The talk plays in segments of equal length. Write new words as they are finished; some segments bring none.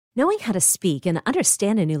Knowing how to speak and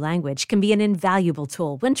understand a new language can be an invaluable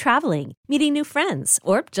tool when traveling, meeting new friends,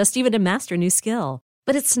 or just even to master a new skill.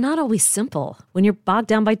 But it's not always simple when you're bogged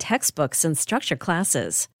down by textbooks and structured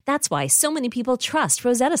classes. That's why so many people trust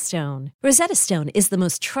Rosetta Stone. Rosetta Stone is the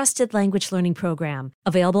most trusted language learning program,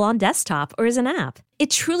 available on desktop or as an app. It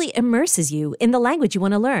truly immerses you in the language you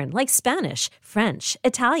want to learn, like Spanish, French,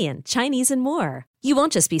 Italian, Chinese, and more. You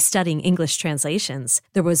won't just be studying English translations.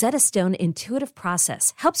 The Rosetta Stone intuitive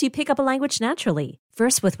process helps you pick up a language naturally,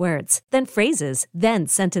 first with words, then phrases, then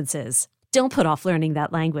sentences. Don't put off learning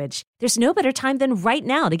that language. There's no better time than right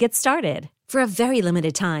now to get started. For a very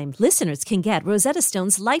limited time, listeners can get Rosetta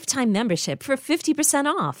Stone's lifetime membership for 50%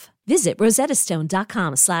 off. Visit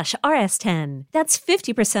rosettastone.com/rs10. That's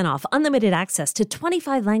 50% off unlimited access to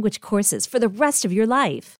 25 language courses for the rest of your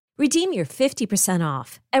life. Redeem your 50%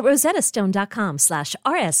 off at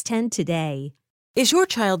rosettastone.com/rs10 today. Is your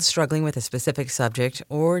child struggling with a specific subject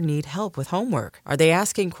or need help with homework? Are they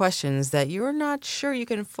asking questions that you're not sure you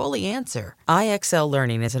can fully answer? IXL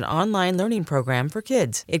Learning is an online learning program for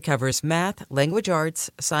kids. It covers math, language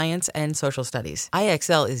arts, science, and social studies.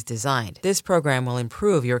 IXL is designed. This program will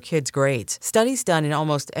improve your kids' grades. Studies done in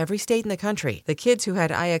almost every state in the country. The kids who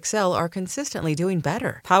had IXL are consistently doing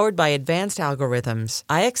better. Powered by advanced algorithms,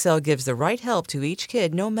 IXL gives the right help to each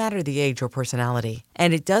kid no matter the age or personality.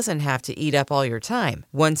 And it doesn't have to eat up all your time.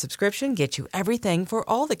 One subscription gets you everything for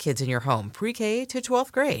all the kids in your home, pre-K to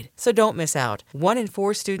 12th grade. So don't miss out. 1 in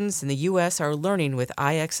 4 students in the U.S. are learning with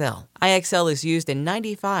IXL. IXL is used in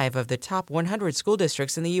 95 of the top 100 school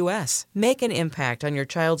districts in the U.S. Make an impact on your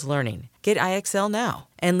child's learning. Get IXL now.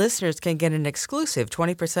 And listeners can get an exclusive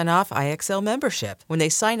 20% off IXL membership when they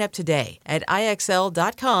sign up today at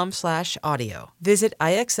IXL.com/audio. Visit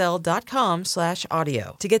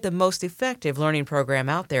IXL.com/audio to get the most effective learning program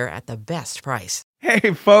out there at the best price.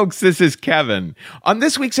 Hey folks, this is Kevin. On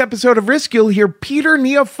this week's episode of Risk, you'll hear Peter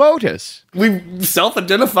Neophotis. We've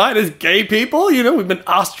self-identified as gay people. You know, we've been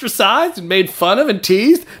ostracized and made fun of and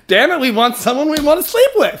teased. Damn it, we want someone we want to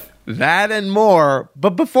sleep with. That and more.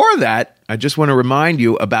 But before that, I just want to remind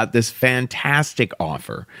you about this fantastic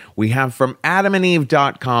offer we have from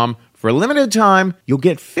adamandeve.com. For a limited time, you'll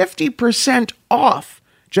get 50% off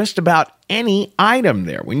just about any item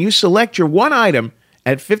there. When you select your one item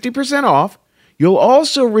at 50% off, you'll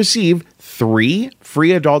also receive 3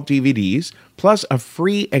 free adult DVDs, plus a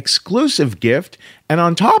free exclusive gift, and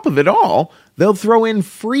on top of it all, they'll throw in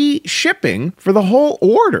free shipping for the whole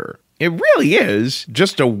order. It really is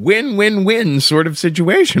just a win-win-win sort of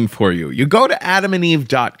situation for you. You go to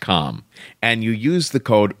adamandeve.com and you use the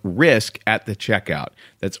code RISK at the checkout.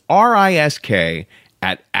 That's RISK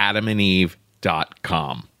at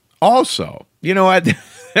adamandeve.com. Also, you know, at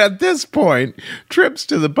this point, trips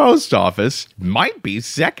to the post office might be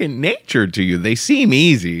second nature to you. They seem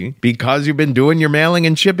easy because you've been doing your mailing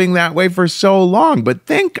and shipping that way for so long. But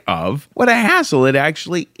think of what a hassle it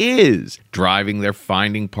actually is. Driving there,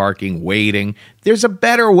 finding parking, waiting. There's a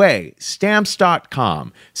better way.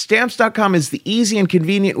 Stamps.com. Stamps.com is the easy and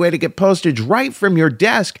convenient way to get postage right from your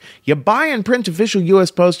desk. You buy and print official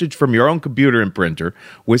U.S. postage from your own computer and printer.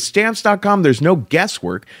 With Stamps.com, there's no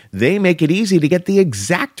guesswork. They make it easy to get the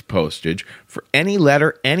exact postage for any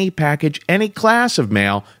letter, any package, any class of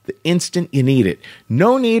mail the instant you need it.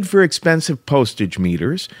 No need for expensive postage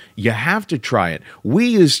meters. You have to try it. We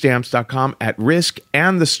use Stamps.com at Risk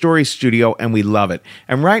and the Story Studio, and we love it.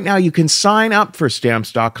 And right now you can sign up for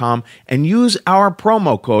Stamps.com and use our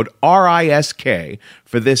promo code RISK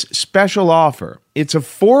for this special offer. It's a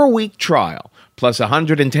 4-week trial plus a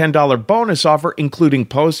 $110 bonus offer, including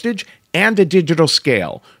postage and a digital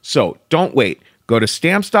scale. So don't wait. Go to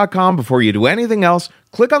Stamps.com before you do anything else.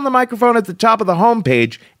 Click on the microphone at the top of the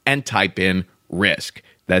homepage and type in RISK.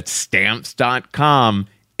 That's Stamps.com.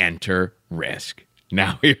 Enter RISK.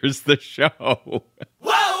 Now here's the show. Whoa,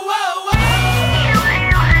 whoa, whoa!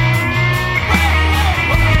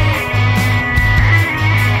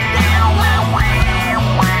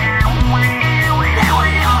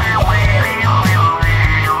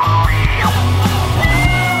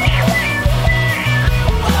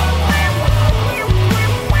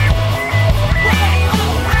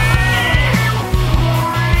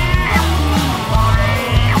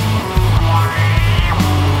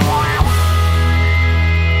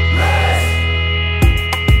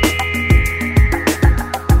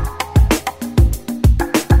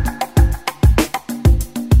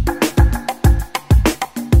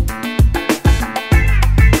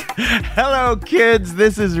 Hello, kids.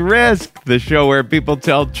 This is Risk, the show where people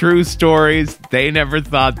tell true stories they never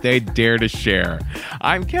thought they'd dare to share.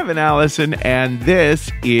 I'm Kevin Allison, and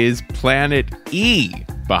this is Planet E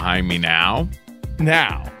behind me now.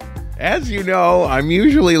 Now, As you know, I'm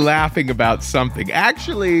usually laughing about something.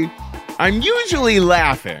 Actually, I'm usually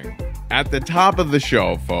laughing at the top of the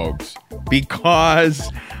show, folks,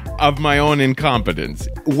 because of my own incompetence.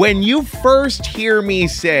 When you first hear me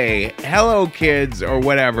say, hello, kids, or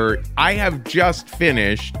whatever, I have just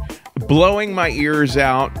finished blowing my ears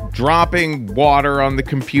out, dropping water on the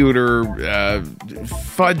computer,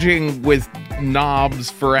 fudging with knobs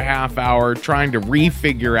for a half hour, trying to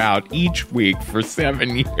refigure out each week for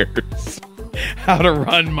 7 years how to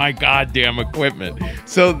run my goddamn equipment.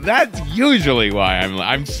 So that's usually why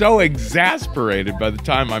I'm so exasperated by the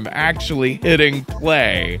time I'm actually hitting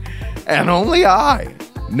play. And only I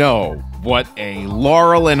know what a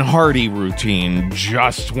Laurel and Hardy routine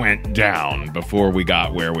just went down before we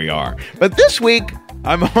got where we are. But this week,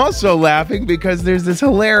 I'm also laughing because there's this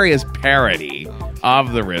hilarious parody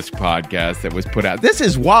of the Risk podcast that was put out. This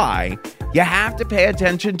is why you have to pay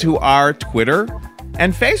attention to our Twitter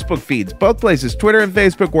and Facebook feeds. Both places, Twitter and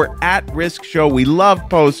Facebook, we're at Risk Show. We love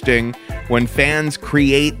posting when fans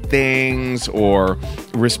create things or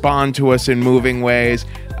respond to us in moving ways.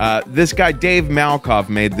 This guy, Dave Malkoff,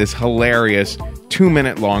 made this hilarious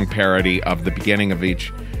 2-minute long parody of the beginning of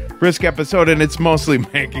each Risk episode, and it's mostly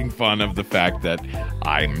making fun of the fact that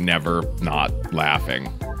I'm never not laughing.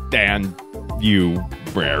 And you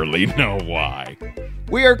rarely know why.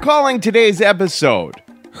 We are calling today's episode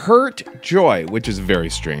Hurt Joy, which is a very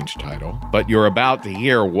strange title, but you're about to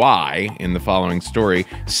hear why in the following story.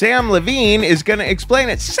 Sam Levine is going to explain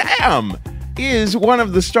it. Sam is one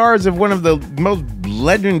of the stars of one of the most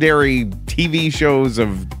legendary TV shows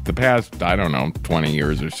of the past, 20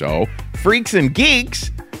 years or so, Freaks and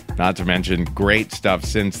Geeks, not to mention great stuff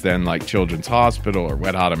since then like Children's Hospital or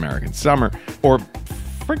Wet Hot American Summer or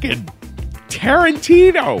freaking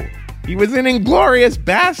Tarantino. He was in Inglourious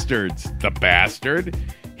Bastards, the bastard.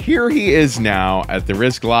 Here he is now at the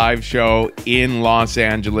Risk Live show in Los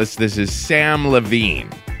Angeles. This is Sam Levine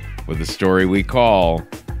with a story we call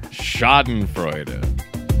Schadenfreude.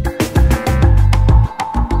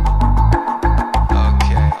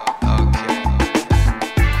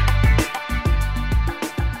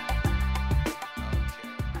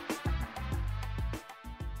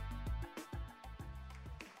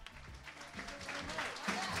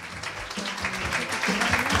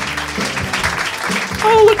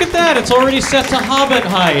 Oh, look at that. It's already set to Hobbit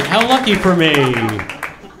height. How lucky for me.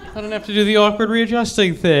 I don't have to do the awkward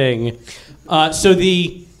readjusting thing. So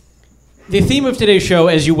the theme of today's show,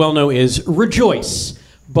 as you well know, is rejoice.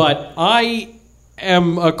 But I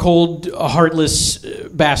am a cold, heartless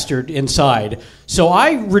bastard inside. So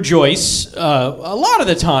I rejoice a lot of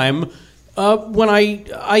the time when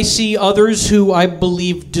I see others who I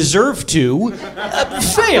believe deserve to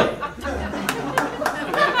fail.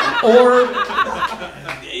 Or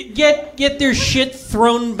get their shit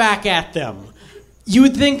thrown back at them. You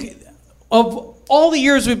would think of all the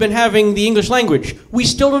years we've been having the English language, we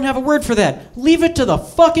still don't have a word for that. Leave it to the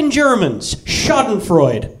fucking Germans.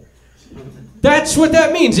 Schadenfreude. That's what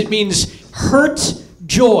that means. It means hurt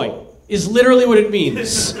joy is literally what it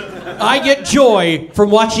means. I get joy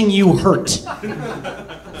from watching you hurt.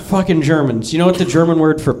 Fucking Germans. You know what the German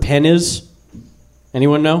word for pen is?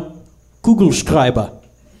 Anyone know? Kugelschreiber.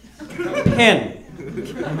 Pen.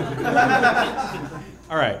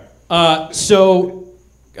 All right. So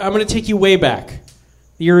I'm going to take you way back.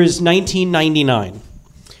 The year is 1999.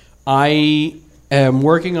 I am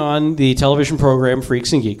working on the television program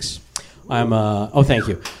Freaks and Geeks. Oh, thank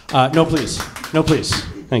you. No, please.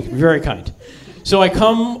 Thank you. Very kind. So I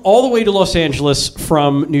come all the way to Los Angeles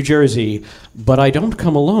from New Jersey, but I don't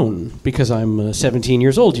come alone because I'm 17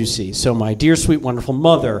 years old, you see. So my dear, sweet, wonderful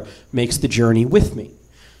mother makes the journey with me.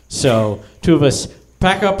 So two of us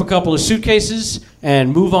pack up a couple of suitcases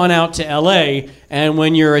and move on out to L.A. And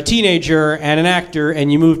when you're a teenager and an actor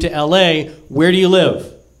and you move to L.A., where do you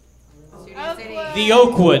live? The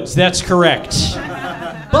Oakwoods, that's correct.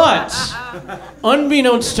 But,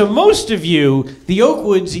 unbeknownst to most of you, the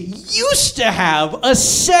Oakwoods used to have a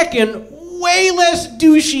second, way less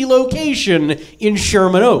douchey location in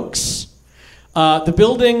Sherman Oaks. The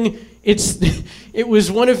building, it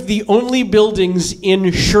was one of the only buildings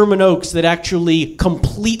in Sherman Oaks that actually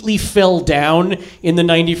completely fell down in the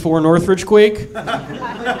 94 Northridge quake.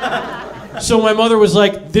 So my mother was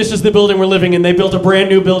like, this is the building we're living in. They built a brand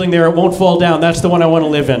new building there. It won't fall down. That's the one I want to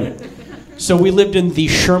live in. So we lived in the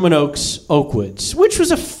Sherman Oaks Oakwoods, which was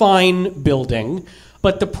a fine building.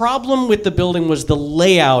 But the problem with the building was the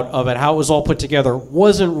layout of it, how it was all put together,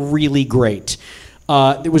 wasn't really great.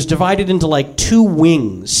 It was divided into like two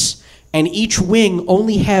wings, and each wing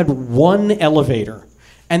only had one elevator,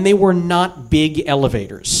 and they were not big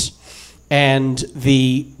elevators. And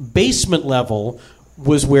the basement level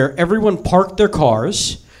was where everyone parked their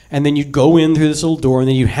cars, and then you'd go in through this little door, and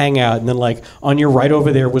then you'd hang out, and then like on your right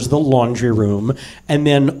over there was the laundry room, and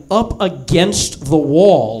then up against the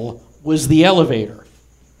wall was the elevator.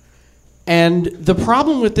 And the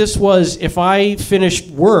problem with this was if I finished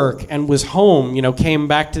work and was home, came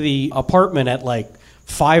back to the apartment at like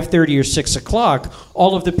 5:30 or 6 o'clock,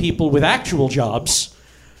 all of the people with actual jobs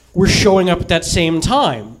were showing up at that same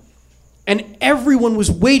time. And everyone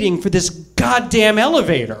was waiting for this goddamn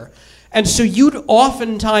elevator. And so you'd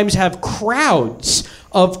oftentimes have crowds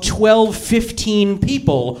of 12, 15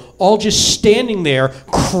 people all just standing there,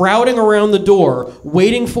 crowding around the door,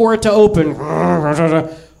 waiting for it to open.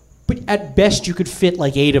 But at best, you could fit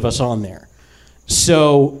like 8 of us on there.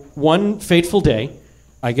 So one fateful day,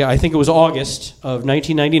 I think it was August of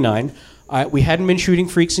 1999, we hadn't been shooting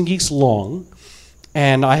Freaks and Geeks long,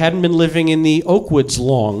 and I hadn't been living in the Oakwoods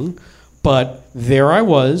long, but there I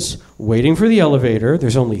was, waiting for the elevator.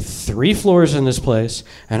 There's only 3 floors in this place,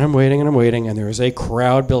 and I'm waiting, and there is a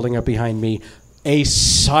crowd building up behind me, a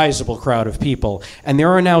sizable crowd of people. And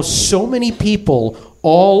there are now so many people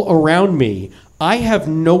all around me, I have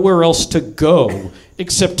nowhere else to go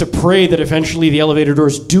except to pray that eventually the elevator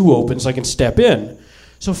doors do open so I can step in.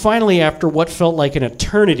 So finally, after what felt like an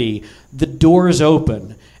eternity, the doors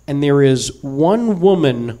open, and there is one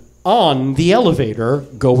woman on the elevator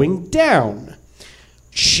going down.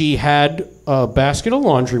 She had a basket of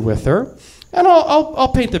laundry with her, and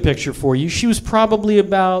I'll paint the picture for you. She was probably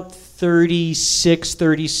about 36,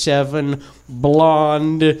 37,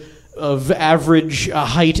 blonde, of average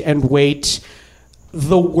height and weight.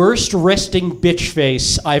 The worst resting bitch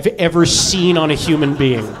face I've ever seen on a human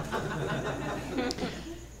being.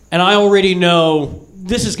 And I already know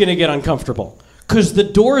this is going to get uncomfortable. Because the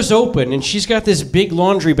door's open, and she's got this big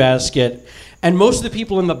laundry basket, and most of the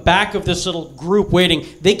people in the back of this little group waiting,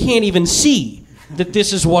 they can't even see that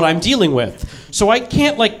this is what I'm dealing with. So I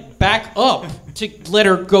can't, back up to let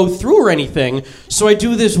her go through or anything. So I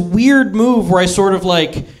do this weird move where I sort of,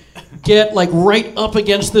 get, right up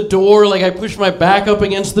against the door. I push my back up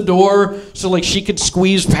against the door so, she could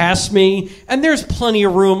squeeze past me. And there's plenty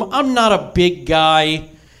of room. I'm not a big guy.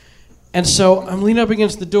 And so I'm leaning up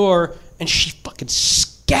against the door, and she fucking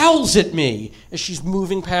scowls at me as she's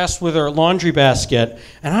moving past with her laundry basket.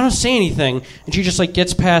 And I don't say anything. And she just,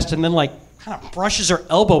 gets past and then, kind of brushes her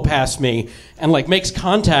elbow past me and, makes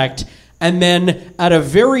contact. And then at a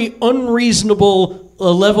very unreasonable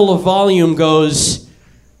level of volume goes,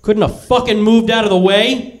 "Couldn't have fucking moved out of the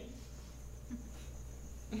way?"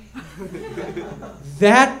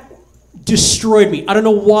 That destroyed me. I don't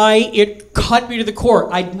know why it cut me to the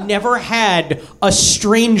core. I'd never had a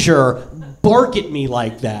stranger bark at me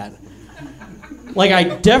like that. I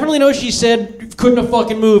definitely know she said, "Couldn't have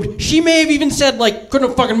fucking moved." She may have even said, "Couldn't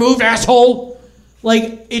have fucking moved, asshole."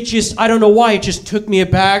 It just, I don't know why, it just took me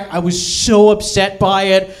aback. I was so upset by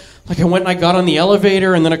it. I went and I got on the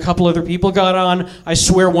elevator, and then a couple other people got on. I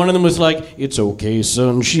swear one of them was like, "It's okay,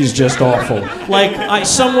 son, she's just awful."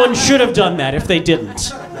 Someone should have done that if they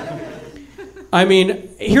didn't. I mean,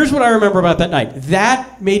 here's what I remember about that night.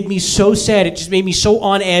 That made me so sad. It just made me so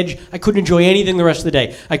on edge. I couldn't enjoy anything the rest of the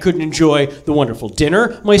day. I couldn't enjoy the wonderful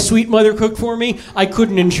dinner my sweet mother cooked for me. I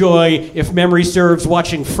couldn't enjoy, if memory serves,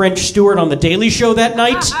 watching French Stewart on The Daily Show that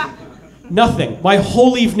night. Nothing. My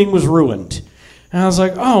whole evening was ruined. And I was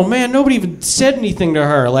like, oh man, nobody even said anything to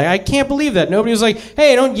her. I can't believe that. Nobody was like,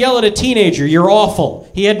 "Hey, don't yell at a teenager. You're awful."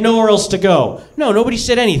 He had nowhere else to go. No, nobody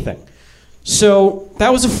said anything. So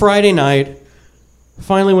that was a Friday night.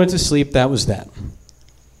 Finally went to sleep. That was that.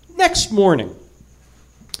 Next morning,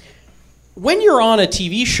 when you're on a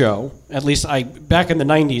TV show, at least back in the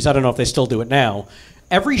 90s, I don't know if they still do it now,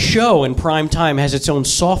 every show in prime time has its own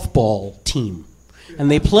softball team. And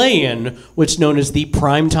they play in what's known as the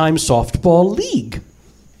Primetime Softball League.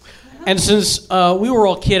 And since we were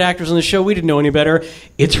all kid actors on the show, we didn't know any better.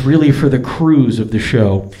 It's really for the crews of the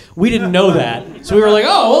show. We didn't know that. So we were like,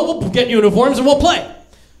 "Oh, well, we'll get uniforms and we'll play."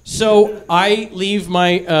 So I leave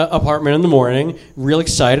my apartment in the morning, real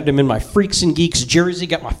excited. I'm in my Freaks and Geeks jersey,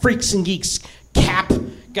 got my Freaks and Geeks cap,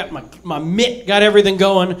 got my mitt, got everything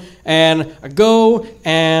going. And I go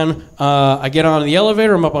and I get on the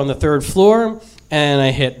elevator. I'm up on the 3rd floor. And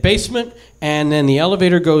I hit basement, and then the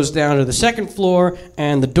elevator goes down to the 2nd floor,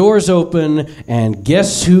 and the doors open, and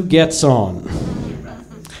guess who gets on?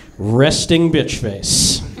 Resting bitch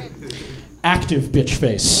face. Active bitch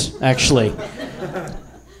face, actually.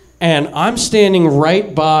 And I'm standing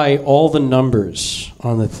right by all the numbers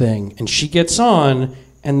on the thing, and she gets on,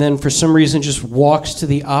 and then for some reason just walks to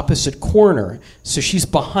the opposite corner, so she's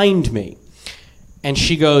behind me. And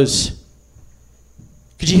she goes,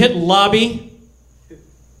 Could you hit lobby?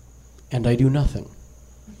 And I do nothing.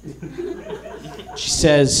 She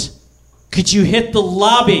says, could you hit the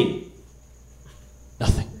lobby?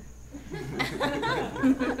 Nothing.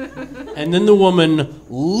 And then the woman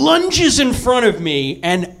lunges in front of me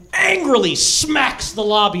and angrily smacks the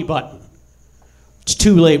lobby button. It's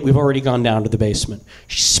too late. We've already gone down to the basement.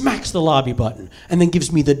 She smacks the lobby button and then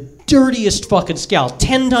gives me the dirtiest fucking scowl,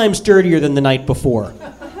 10 times dirtier than the night before.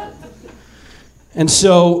 And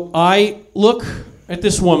so I look at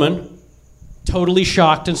this woman, totally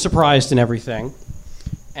shocked and surprised and everything,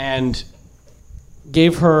 and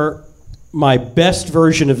gave her my best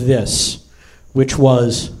version of this, which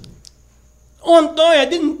was, "Oh, I'm sorry, I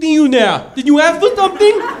didn't see you there. Did you ask for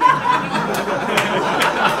something?"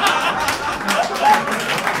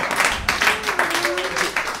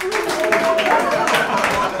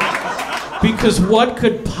 Because what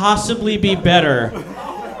could possibly be better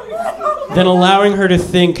than allowing her to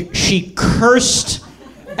think she cursed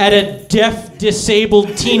at a deaf,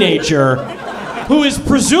 disabled teenager who is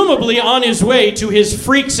presumably on his way to his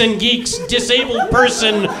Freaks and Geeks disabled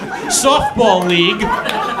person softball league.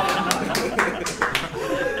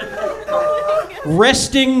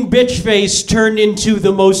 Resting bitch face turned into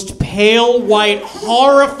the most pale, white,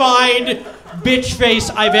 horrified bitch face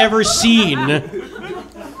I've ever seen.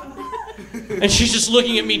 And she's just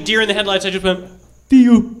looking at me, deer in the headlights. I just went, "See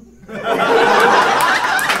you."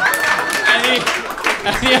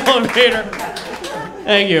 At the elevator.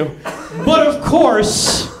 Thank you. But of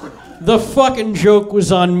course, the fucking joke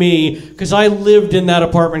was on me, because I lived in that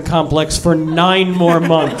apartment complex for 9 more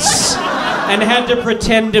months and had to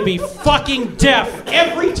pretend to be fucking deaf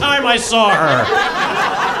every time I saw her.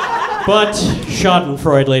 But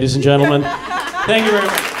Schadenfreude, ladies and gentlemen. Thank you very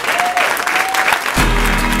much.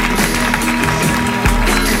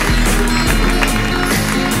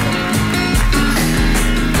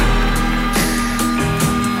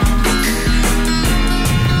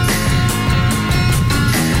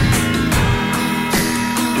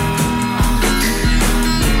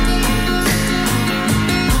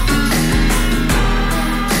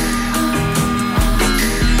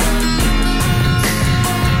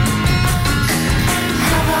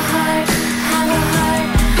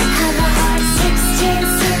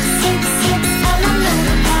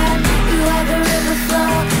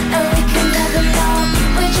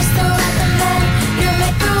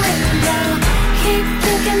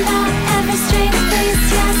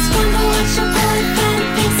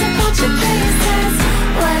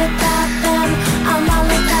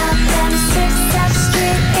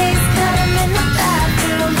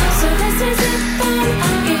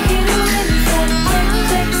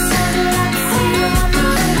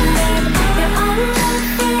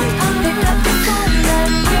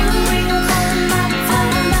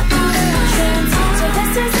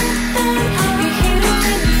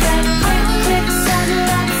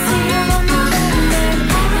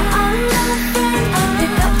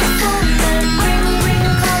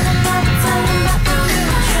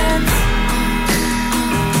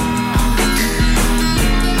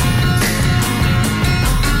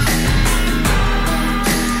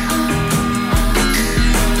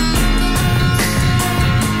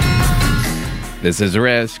 This is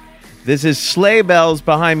Risk. This is Sleigh Bells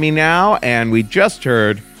behind me now, and we just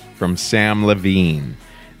heard from Sam Levine.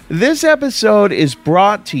 This episode is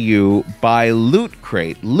brought to you by Loot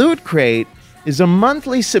Crate. Loot Crate is a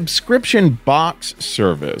monthly subscription box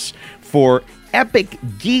service for epic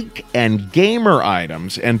geek and gamer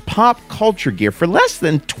items and pop culture gear for less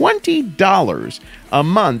than $20 a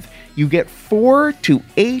month. You get 4 to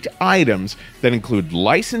 8 items that include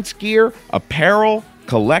licensed gear, apparel,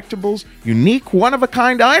 collectibles, unique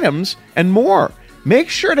one-of-a-kind items, and more. Make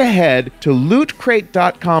sure to head to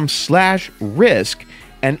lootcrate.com/risk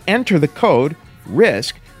and enter the code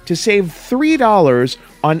RISK to save $3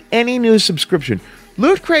 on any new subscription.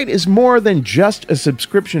 Loot Crate is more than just a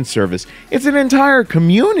subscription service. It's an entire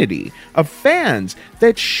community of fans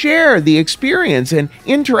that share the experience and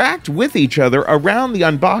interact with each other around the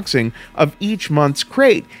unboxing of each month's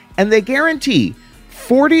crate. And they guarantee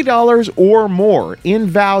 $40 or more in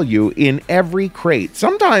value in every crate.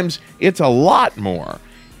 Sometimes it's a lot more.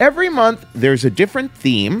 Every month, there's a different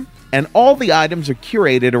theme, and all the items are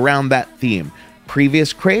curated around that theme.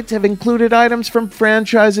 Previous crates have included items from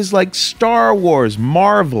franchises like Star Wars,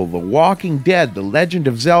 Marvel, The Walking Dead, The Legend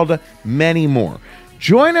of Zelda, many more.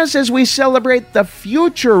 Join us as we celebrate the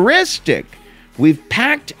futuristic. We've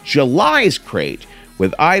packed July's crate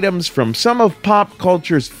with items from some of pop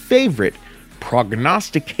culture's favorite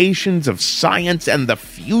prognostications of science and the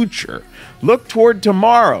future. Look toward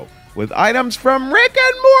tomorrow with items from Rick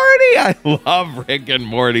and Morty. I love Rick and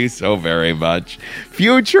Morty so very much.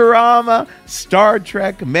 Futurama, Star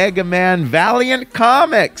Trek, Mega Man, Valiant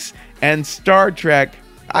Comics, and Star Trek.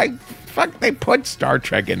 They put Star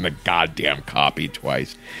Trek in the goddamn copy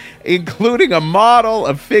twice. Including a model,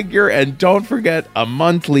 a figure, and don't forget a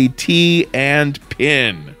monthly tee and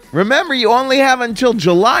pin. Remember, you only have until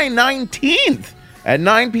July 19th at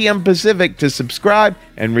 9 p.m. Pacific to subscribe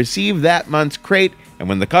and receive that month's crate. And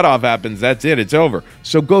when the cutoff happens, that's it. It's over.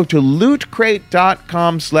 So go to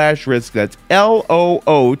lootcrate.com/risk. That's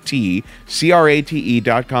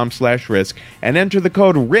LOOTCRATE.com/risk. And enter the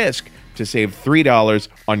code RISK to save $3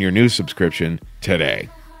 on your new subscription today.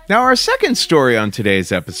 Now, our second story on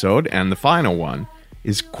today's episode, and the final one,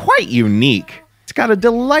 is quite unique. It's got a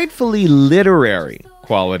delightfully literary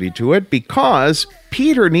quality to it because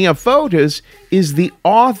Peter Neophotis is the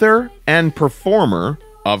author and performer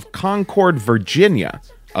of Concord, Virginia,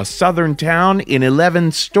 a southern town in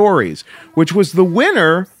 11 stories, which was the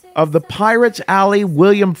winner of the Pirates Alley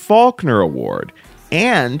William Faulkner Award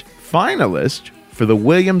and finalist for the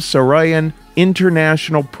William Saroyan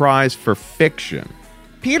International Prize for Fiction.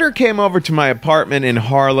 Peter came over to my apartment in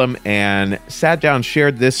Harlem and sat down,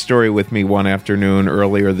 shared this story with me one afternoon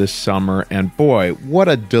earlier this summer, and boy, what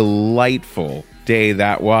a delightful day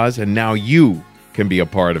that was, and now you can be a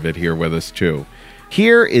part of it here with us too.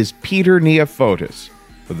 Here is Peter Neophotis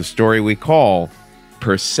for the story we call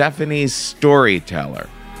Persephone's Storyteller.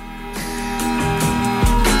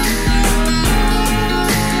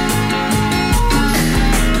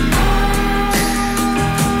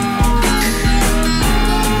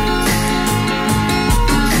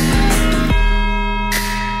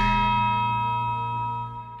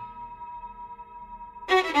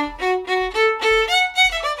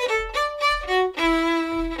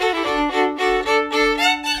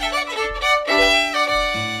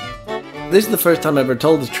 This is the first time I ever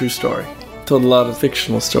told a true story. Told a lot of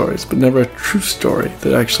fictional stories, but never a true story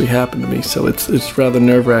that actually happened to me. So it's rather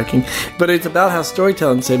nerve-wracking. But it's about how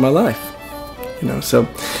storytelling saved my life. So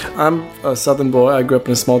I'm a southern boy. I grew up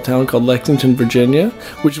in a small town called Lexington, Virginia,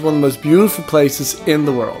 which is one of the most beautiful places in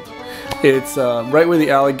the world. It's right where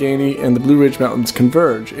the Allegheny and the Blue Ridge Mountains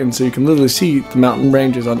converge, and so you can literally see the mountain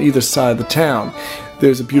ranges on either side of the town.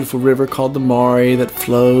 There's a beautiful river called the Maury that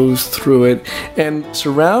flows through it, and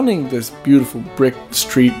surrounding this beautiful brick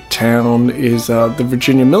street town is the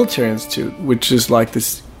Virginia Military Institute, which is like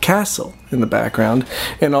this castle in the background,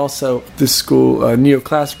 and also this school,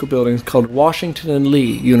 neoclassical building called Washington and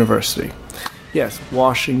Lee University. Yes,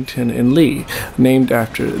 Washington and Lee, named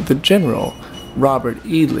after the general Robert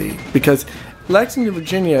E. Lee, because Lexington,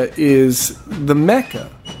 Virginia is the Mecca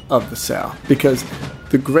of the South, because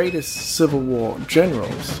the greatest Civil War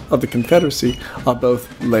generals of the Confederacy are both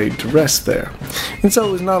laid to rest there. And so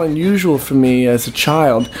it was not unusual for me as a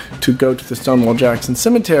child to go to the Stonewall Jackson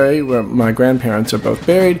Cemetery, where my grandparents are both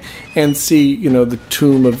buried, and see, the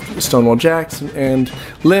tomb of Stonewall Jackson and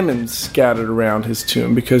lemons scattered around his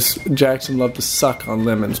tomb, because Jackson loved to suck on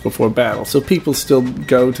lemons before battle. So people still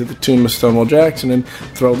go to the tomb of Stonewall Jackson and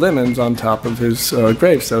throw lemons on top of his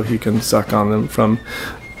grave so he can suck on them from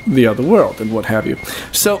the other world and what have you.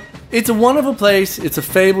 So it's a wonderful place, it's a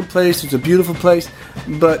fabled place, it's a beautiful place,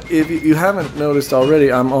 but if you haven't noticed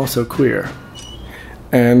already, I'm also queer.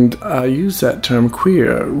 And I use that term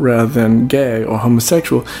queer rather than gay or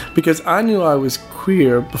homosexual because I knew I was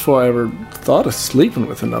queer before I ever thought of sleeping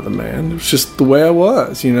with another man. It was just the way I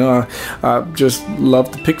was, I just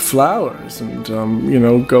loved to pick flowers and,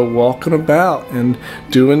 go walking about and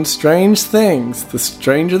doing strange things. The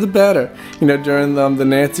stranger the better. During the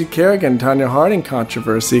Nancy Kerrigan, Tonya Harding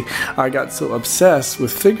controversy, I got so obsessed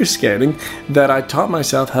with figure skating that I taught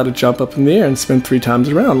myself how to jump up in the air and spin 3 times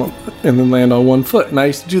around and then land on one foot. And I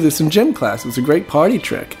used to do this in gym class. It was a great party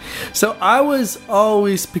trick. So I was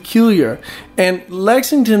always peculiar. And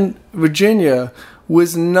Lexington, Virginia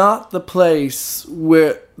was not the place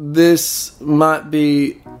where this might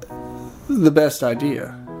be the best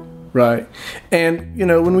idea, right? And,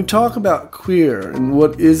 when we talk about queer and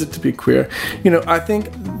what is it to be queer, I think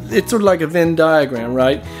it's sort of like a Venn diagram,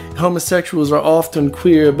 right? Homosexuals are often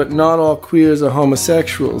queer, but not all queers are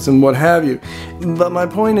homosexuals and what have you. But my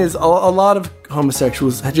point is, a lot of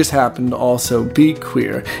homosexuals just happen to also be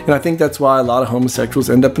queer. And I think that's why a lot of homosexuals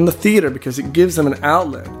end up in the theater, because it gives them an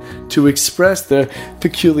outlet to express their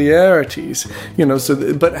peculiarities.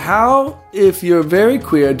 But how, if you're very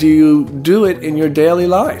queer, do you do it in your daily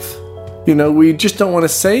life? We just don't want to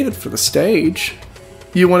save it for the stage.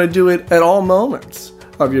 You want to do it at all moments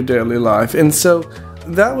of your daily life. And so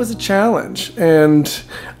that was a challenge. And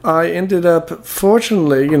I ended up,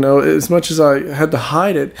 fortunately, as much as I had to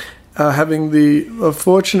hide it, having the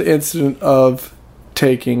fortunate incident of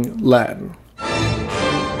taking Latin.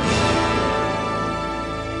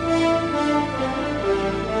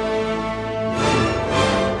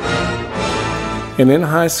 And in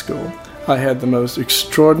high school, I had the most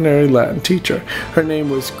extraordinary Latin teacher. Her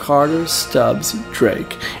name was Carter Stubbs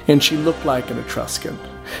Drake, and she looked like an Etruscan.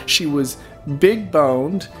 She was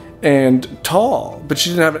big-boned and tall, but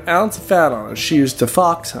she didn't have an ounce of fat on her. She used to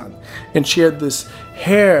fox hunt, and she had this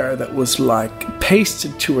hair that was like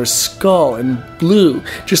pasted to her skull in blue,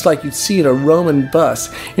 just like you'd see in a Roman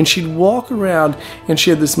bust. And she'd walk around, and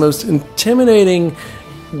she had this most intimidating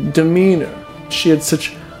demeanor. She had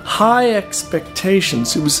such high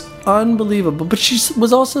expectations. It was unbelievable, but she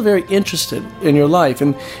was also very interested in your life,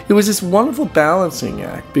 and it was this wonderful balancing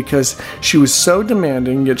act because she was so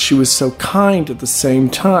demanding, yet she was so kind at the same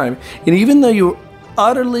time. And even though you were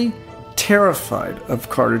utterly terrified of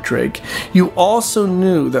Carter Drake, you also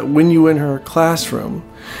knew that when you were in her classroom,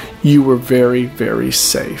 you were very, very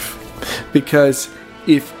safe, because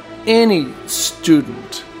if any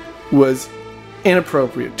student was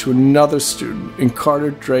inappropriate to another student in Carter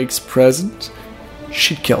Drake's presence,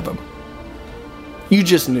 she'd kill them. You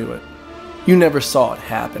just knew it. You never saw it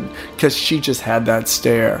happen because she just had that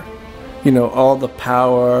stare. You know, all the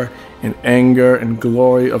power and anger and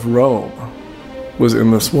glory of Rome was in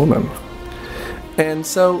this woman. And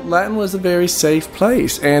so Latin was a very safe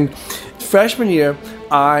place. And freshman year,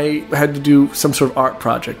 I had to do some sort of art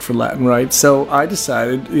project for Latin, right? So I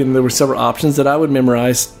decided, there were several options, that I would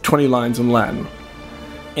memorize 20 lines in Latin.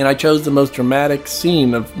 And I chose the most dramatic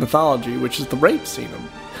scene of mythology, which is the rape scene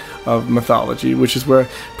of mythology, which is where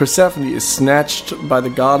Persephone is snatched by the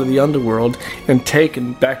god of the underworld and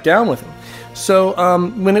taken back down with him. So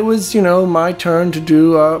when it was, my turn to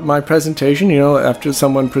do my presentation, after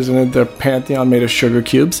someone presented their pantheon made of sugar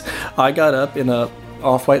cubes, I got up in a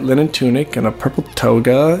off-white linen tunic and a purple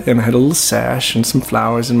toga, and I had a little sash and some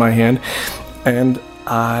flowers in my hand, and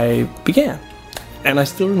I began. And I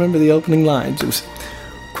still remember the opening lines. It was,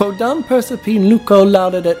 Quodam Persephone luco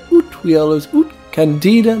laudet et ut violos ut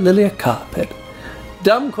candida lilia carpet,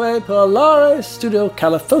 dumque per lare studio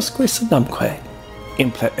calathosque sedumque,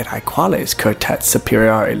 implet et aequales curtat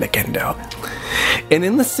superiore legendo. And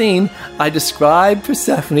in the scene, I described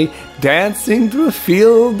Persephone dancing through a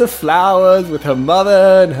field of flowers with her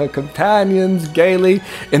mother and her companions gaily,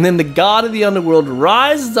 and then the god of the underworld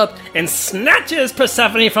rises up and snatches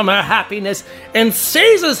Persephone from her happiness and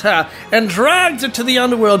seizes her and drags her to the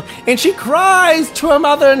underworld, and she cries to her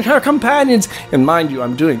mother and her companions. And mind you,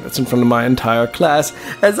 I'm doing this in front of my entire class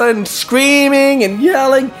as I'm screaming and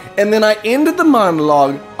yelling, and then I ended the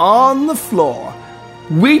monologue on the floor,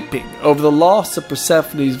 weeping over the loss of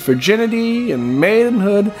Persephone's virginity and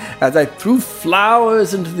maidenhood as I threw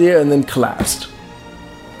flowers into the air and then collapsed.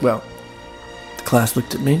 Well, the class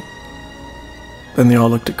looked at me, then they all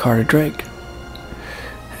looked at Carter Drake,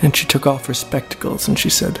 and she took off her spectacles and she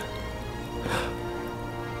said,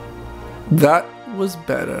 "That was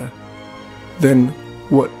better than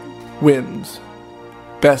what wins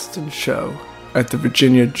Best in Show at the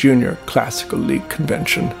Virginia Junior Classical League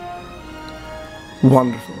Convention.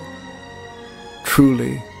 Wonderful.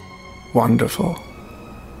 Truly wonderful."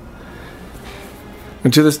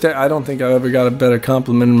 And to this day, I don't think I ever got a better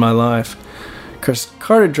compliment in my life. Because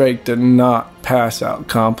Carter Drake did not pass out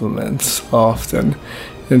compliments often.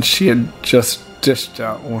 And she had just dished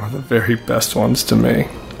out one of the very best ones to me.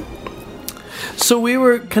 So we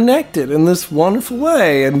were connected in this wonderful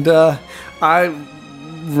way. And I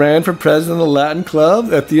ran for president of the Latin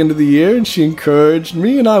Club at the end of the year, and she encouraged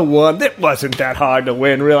me, and I won. It wasn't that hard to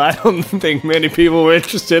win, really. I don't think many people were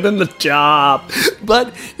interested in the job.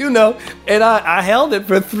 But, and I held it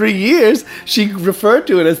for 3 years. She referred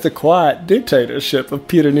to it as the quiet dictatorship of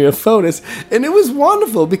Peter Neophotus, and it was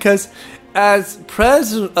wonderful because as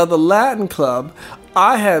president of the Latin Club,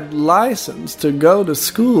 I had license to go to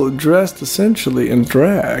school dressed essentially in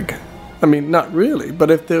drag. I mean, not really,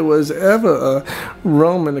 but if there was ever a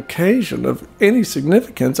Roman occasion of any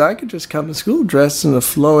significance, I could just come to school dressed in a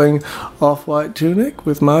flowing off-white tunic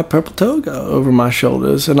with my purple toga over my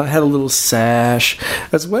shoulders, and I had a little sash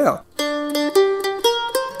as well.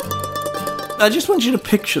 I just want you to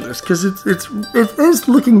picture this, because it is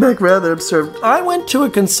looking back rather absurd. I went to a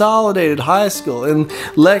consolidated high school in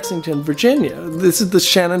Lexington, Virginia. This is the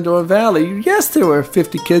Shenandoah Valley. Yes, there were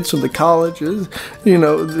 50 kids from the colleges,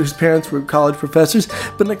 whose parents were college professors,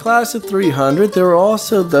 but in a class of 300, there were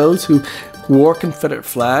also those who wore Confederate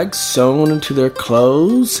flags sewn into their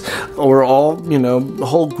clothes, or all,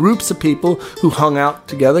 whole groups of people who hung out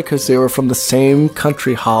together because they were from the same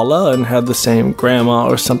country holla and had the same grandma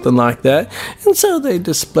or something like that. And so they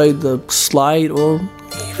displayed the slight or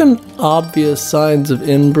even obvious signs of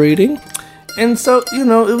inbreeding. And so, it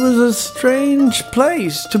was a strange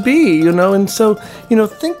place to be, and so,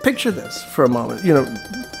 picture this for a moment,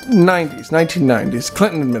 1990s,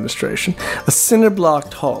 Clinton administration, a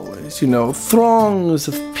cinder-blocked hallways, throngs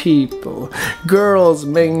of people, girls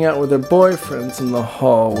making out with their boyfriends in the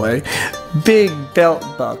hallway, big belt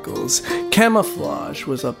buckles. Camouflage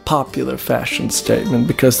was a popular fashion statement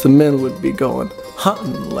because the men would be going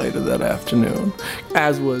hunting later that afternoon,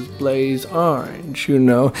 as was Blaze Orange, and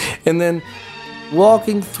then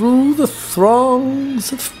walking through the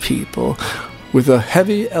throngs of people with a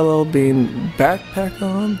heavy LL Bean backpack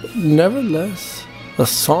on, but nevertheless a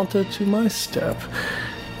saunter to my step,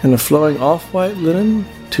 and a flowing off-white linen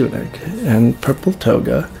tunic and purple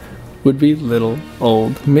toga would be little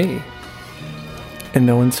old me. And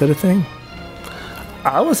no one said a thing.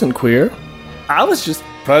 I wasn't queer. I was just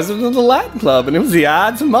president of the Latin Club, and it was the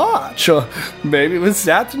Ides of March, or maybe it was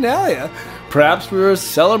Saturnalia. Perhaps we were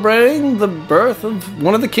celebrating the birth of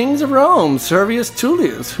one of the kings of Rome, Servius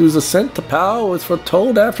Tullius, whose ascent to power was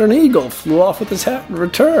foretold after an eagle flew off with his hat and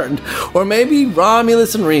returned. Or maybe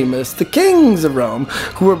Romulus and Remus, the kings of Rome,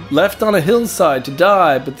 who were left on a hillside to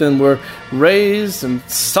die, but then were raised and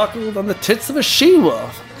suckled on the tits of a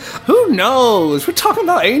she-wolf. Who knows? We're talking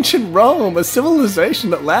about ancient Rome, a civilization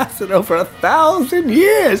that lasted over 1,000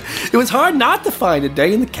 years. It was hard not to find a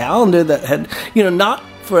day in the calendar that had, not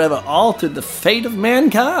forever altered the fate of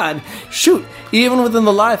mankind. Shoot, even within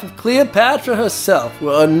the life of Cleopatra herself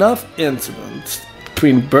were enough incidents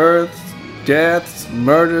between births, deaths,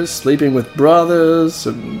 murders, sleeping with brothers,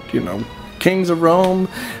 and, kings of Rome,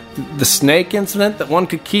 the snake incident, that one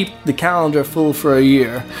could keep the calendar full for a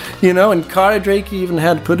year. And Carter Drake even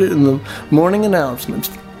had put it in the morning announcements.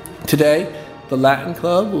 Today, the Latin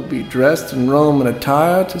Club will be dressed in Roman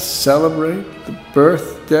attire to celebrate the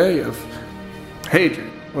birthday of Hadrian,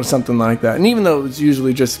 or something like that. And even though it was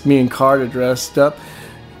usually just me and Carter dressed up,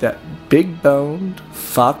 that big-boned,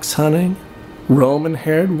 fox-hunting,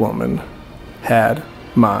 Roman-haired woman had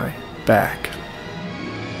my back.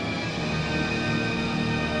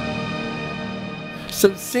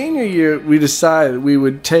 So senior year, we decided we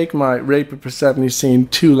would take my Rape of Persephone scene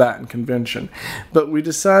to Latin convention. But we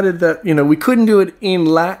decided that, we couldn't do it in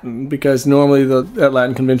Latin because normally at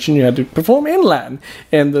Latin convention you had to perform in Latin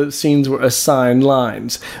and the scenes were assigned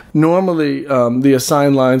lines. Normally the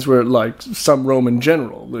assigned lines were like some Roman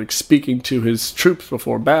general, like speaking to his troops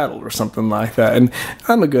before battle or something like that. And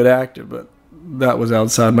I'm a good actor, but that was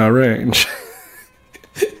outside my range.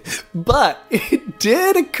 But it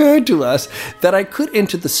did occur to us that I could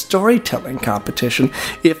enter the storytelling competition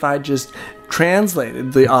if I just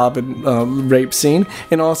translated the Ovid rape scene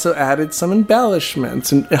and also added some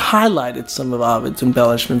embellishments and highlighted some of Ovid's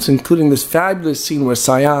embellishments, including this fabulous scene where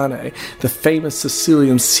Cyane, the famous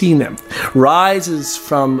Sicilian sea nymph, rises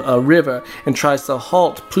from a river and tries to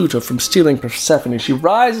halt Pluto from stealing Persephone. She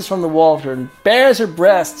rises from the water and bares her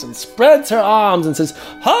breasts and spreads her arms and says,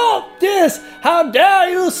 "Halt this! How dare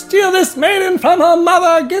you steal this maiden from her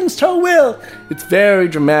mother against her will?" It's very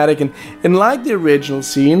dramatic, and like the original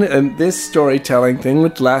scene, and this storytelling thing,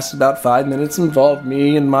 which lasted about 5 minutes, involved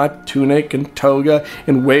me in my tunic and toga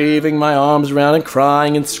and waving my arms around and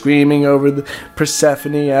crying and screaming over the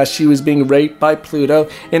Persephone as she was being raped by Pluto.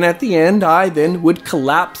 And at the end, I then would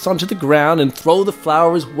collapse onto the ground and throw the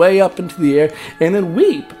flowers way up into the air and then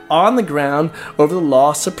weep on the ground over the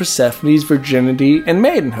loss of Persephone's virginity and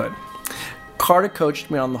maidenhood. Carter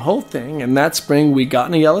coached me on the whole thing, and that spring we got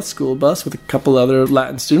in a yellow school bus with a couple other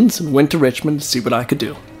Latin students and went to Richmond to see what I could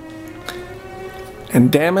do.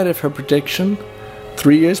 And damn it if her prediction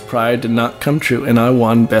 3 years prior did not come true, and I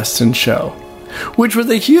won Best in Show, which was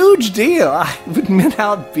a huge deal. I would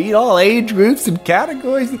outbeat all age groups and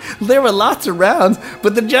categories. There were lots of rounds,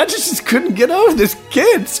 but the judges just couldn't get over this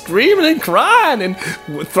kid screaming and crying and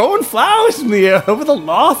throwing flowers in the air over the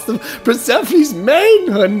loss of Persephone's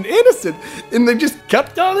maidenhood and innocence. And they just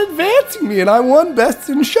kept on advancing me, and I won Best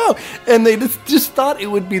in Show. And they just thought it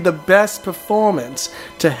would be the best performance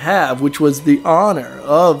to have, which was the honor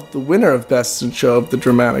of the winner of Best in Show of the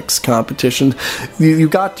Dramatics competition. You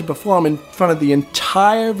got to perform in front of the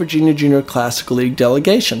entire Virginia Junior Classical League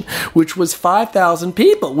delegation, which was 5,000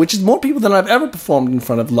 people, which is more people than I've ever performed in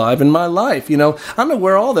front of live in my life. I don't know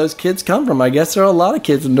where all those kids come from. I guess there are a lot of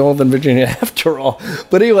kids in Northern Virginia after all.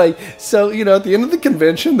 But anyway, so, at the end of the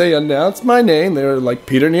convention, they announced my name. They were like,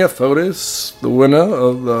 Peter Neophotis, the winner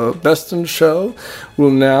of the Best in Show,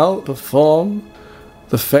 will now perform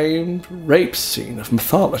the famed rape scene of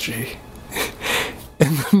mythology.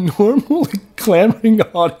 And the normally clamoring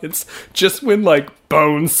audience just went like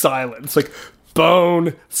bone silence. Like,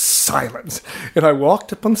 bone silence. And I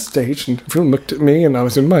walked up on stage and everyone looked at me and I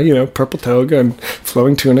was in my, purple toga and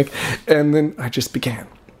flowing tunic. And then I just began.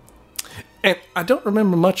 And I don't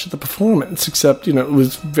remember much of the performance except, I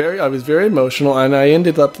was very emotional and I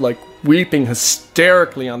ended up like weeping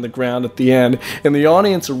hysterically on the ground at the end. And the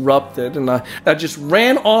audience erupted and I just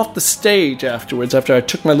ran off the stage afterwards after I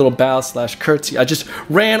took my little bow/curtsy. I just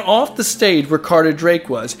ran off the stage where Carter Drake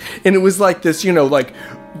was. And it was like this, like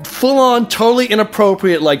full-on, totally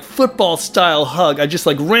inappropriate, like football-style hug. I just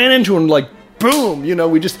like ran into him like boom,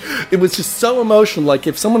 it was just so emotional. Like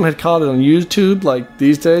if someone had caught it on YouTube, like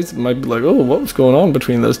these days, it might be like, oh, what was going on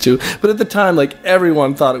between those two? But at the time, like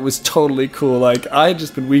everyone thought it was totally cool. Like I had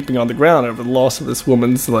just been weeping on the ground over the loss of this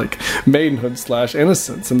woman's like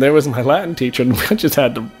maidenhood/innocence, and there was my Latin teacher, and I just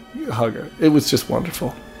had to hug her. It was just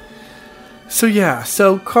wonderful.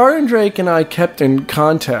 So Carter Drake and I kept in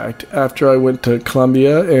contact after I went to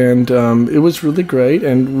Columbia, and it was really great.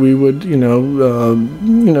 And we would,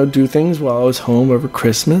 do things while I was home over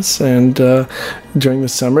Christmas and during the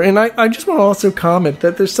summer. And I just want to also comment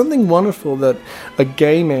that there's something wonderful that a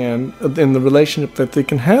gay man in the relationship that they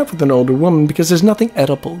can have with an older woman, because there's nothing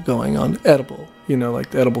edible going on.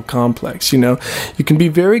 Like the edible complex, you can be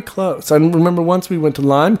very close. I remember once we went to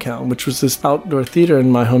Limecount, which was this outdoor theater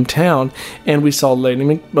in my hometown, and we saw Lady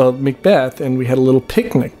Macbeth, and we had a little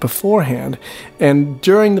picnic beforehand. And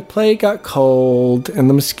during the play, it got cold, and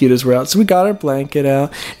the mosquitoes were out, so we got our blanket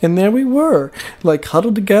out, and there we were, like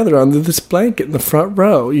huddled together under this blanket in the front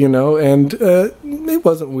row, and it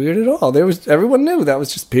wasn't weird at all. Everyone knew that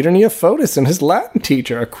was just Peter Neophotis and his Latin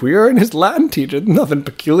teacher, a queer and his Latin teacher. Nothing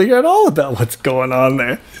peculiar at all about what's going on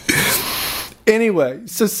there. Anyway,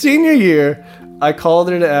 so senior year, I called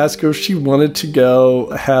her to ask her if she wanted to go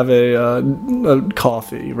have a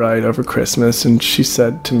coffee, right, over Christmas. And she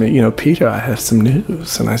said to me, Peter, I have some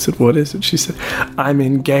news. And I said, what is it? She said, I'm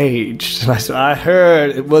engaged. And I said, I heard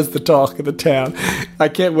it was the talk of the town. I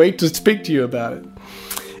can't wait to speak to you about it.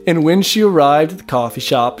 And when she arrived at the coffee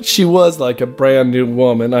shop, she was like a brand new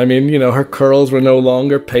woman. I mean, her curls were no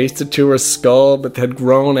longer pasted to her skull, but had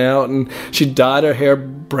grown out, and she dyed her hair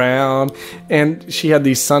brown, and she had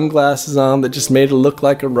these sunglasses on that just made her look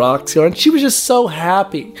like a rock star. And she was just so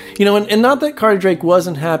happy. And not that Carter Drake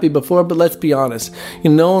wasn't happy before, but let's be honest.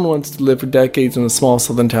 No one wants to live for decades in a small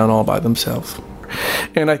southern town all by themselves.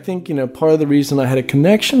 And I think, part of the reason I had a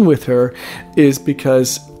connection with her is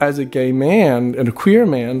because as a gay man and a queer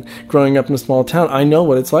man growing up in a small town, I know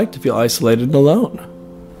what it's like to feel isolated and alone.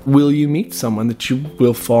 Will you meet someone that you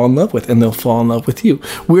will fall in love with, and they'll fall in love with you?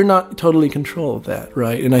 We're not totally in control of that,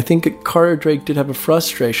 right? And I think that Carter Drake did have a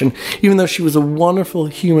frustration. Even though she was a wonderful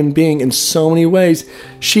human being in so many ways,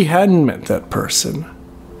 she hadn't met that person.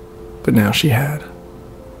 But now she had.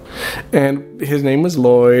 And his name was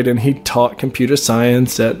Lloyd, and he taught computer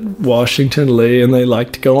science at Washington Lee, and they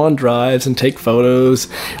liked to go on drives and take photos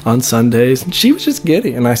on Sundays. And she was just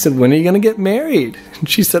giddy. And I said, when are you going to get married? And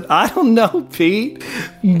she said, I don't know, Pete.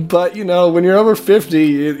 But, when you're over 50,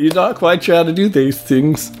 you're not quite sure how to do these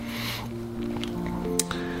things.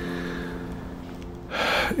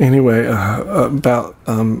 Anyway, about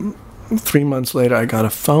 3 months later, I got a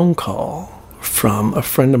phone call from a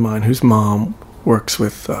friend of mine whose mom works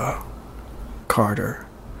with Carter,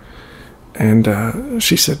 and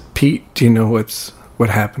she said, Pete, do you know what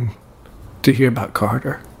happened? Do you hear about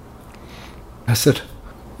Carter? I said,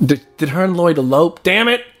 did her and Lloyd elope? Damn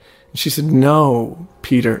it! And she said, no,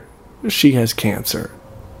 Peter, she has cancer,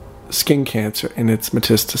 skin cancer, and it's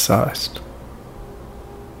metastasized.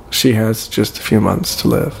 She has just a few months to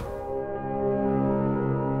live.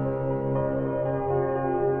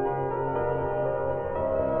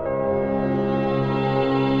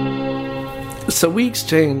 So we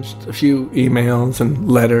exchanged a few emails and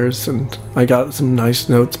letters, and I got some nice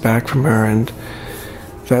notes back from her. And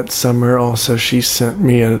that summer also she sent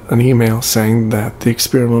me an email saying that the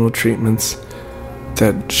experimental treatments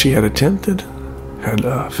that she had attempted had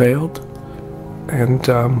failed. And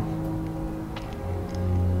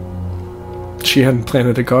she hadn't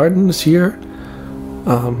planted a garden this year.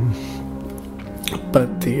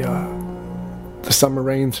 But the summer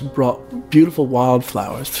rains had brought beautiful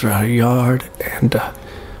wildflowers through her yard, and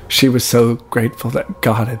she was so grateful that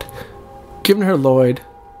God had given her Lloyd,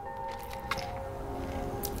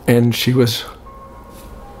 and she was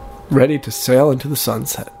ready to sail into the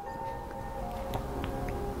sunset.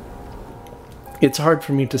 It's hard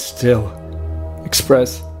for me to still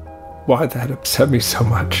express why that upset me so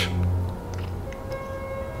much.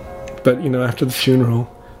 But, after the funeral,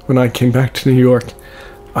 when I came back to New York,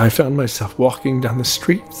 I found myself walking down the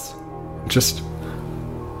streets, just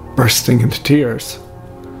bursting into tears.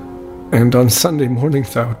 And on Sunday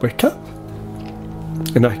mornings, I would wake up,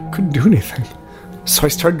 and I couldn't do anything. So I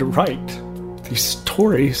started to write these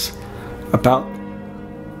stories about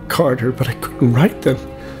Carter, but I couldn't write them.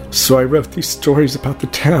 So I wrote these stories about the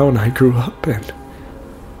town I grew up in.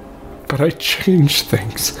 But I changed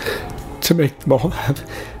things to make them all have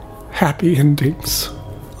happy endings.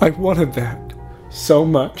 I wanted that so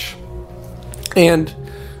much. And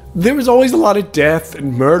there was always a lot of death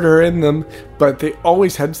and murder in them, but they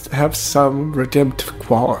always had to have some redemptive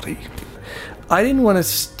quality. I didn't want to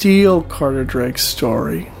steal Carter Drake's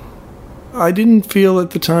story. I didn't feel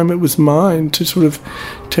at the time it was mine to sort of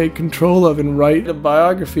take control of and write a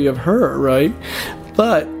biography of her, right?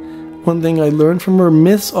 But one thing I learned from her,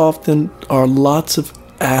 myths often are lots of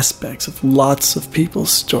aspects of lots of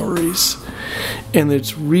people's stories, and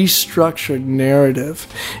it's restructured narrative.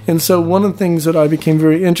 And so one of the things that I became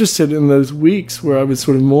very interested in those weeks where I was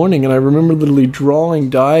sort of mourning, and I remember literally drawing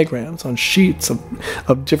diagrams on sheets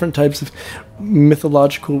of different types of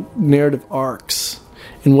mythological narrative arcs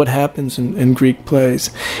and what happens in Greek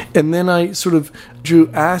plays. And then I sort of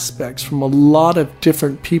drew aspects from a lot of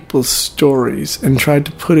different people's stories and tried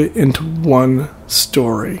to put it into one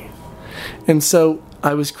story. And so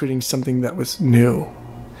I was creating something that was new.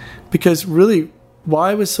 Because really,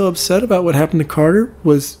 why I was so upset about what happened to Carter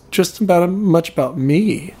was just about as much about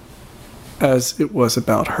me as it was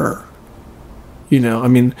about her.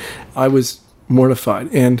 I was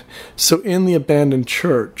mortified. And so in The Abandoned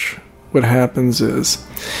Church, what happens is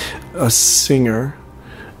a singer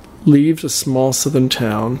leaves a small southern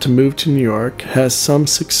town to move to New York, has some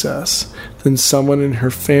success, then someone in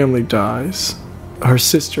her family dies, her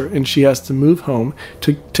sister, and she has to move home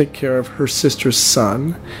to take care of her sister's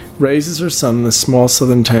son, raises her son in a small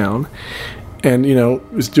southern town, and,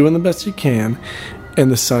 is doing the best she can,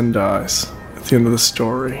 and the son dies at the end of the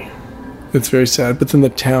story. It's very sad, but then the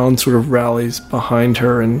town sort of rallies behind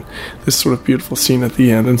her in this sort of beautiful scene at the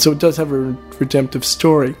end. And so it does have a redemptive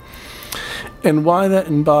story. And why that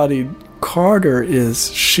embodied Carter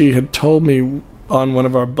is she had told me on one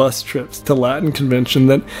of our bus trips to Latin convention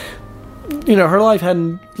that, her life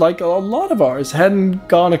hadn't, like a lot of ours, hadn't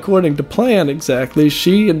gone according to plan exactly.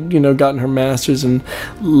 She had, gotten her master's in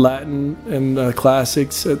Latin and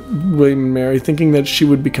classics at William & Mary, thinking that she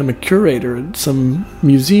would become a curator at some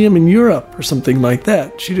museum in Europe or something like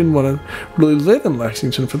that. She didn't want to really live in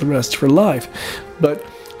Lexington for the rest of her life. But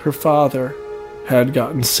her father had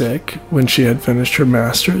gotten sick when she had finished her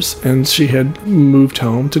master's, and she had moved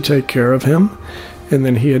home to take care of him, and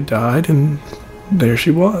then he had died, and there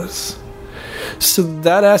she was. So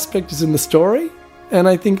that aspect is in the story, and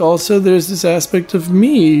I think also there's this aspect of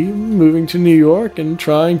me moving to New York and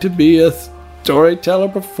trying to be a storyteller,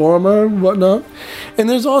 performer, whatnot. And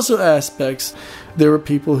there's also aspects. There were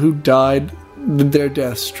people who died, their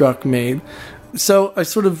death struck me. So I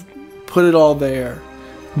sort of put it all there,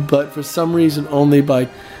 but for some reason only by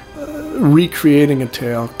recreating a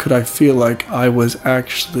tale could I feel like I was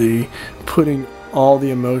actually putting all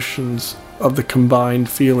the emotions of the combined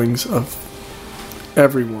feelings of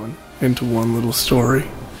everyone into one little story.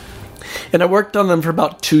 And I worked on them for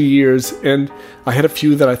about 2 years, and I had a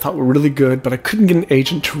few that I thought were really good, but I couldn't get an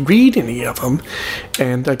agent to read any of them,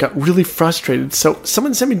 and I got really frustrated. So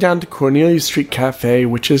someone sent me down to Cornelia Street Cafe,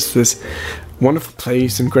 which is this wonderful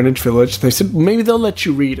place in Greenwich Village. They said, maybe they'll let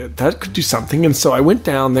you read it. That could do something. And so I went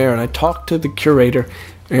down there, and I talked to the curator,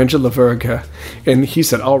 Angela Verga, and he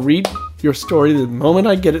said, I'll read your story the moment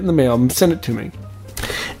I get it in the mail, and send it to me.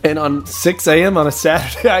 And on 6 a.m. on a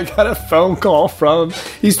Saturday, I got a phone call from him.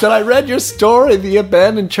 He said, I read your story, The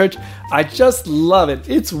Abandoned Church. I just love it.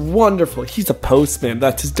 It's wonderful. He's a postman.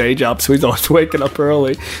 That's his day job, so he's always waking up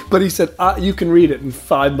early. But he said, you can read it in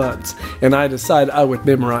 5 months. And I decided I would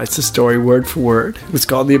memorize the story word for word. It was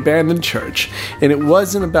called The Abandoned Church. And it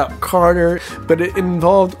wasn't about Carter, but it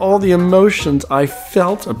involved all the emotions I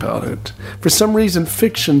felt about it. For some reason,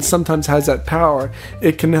 fiction sometimes has that power.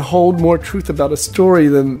 It can hold more truth about a story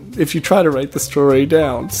than if you try to write the story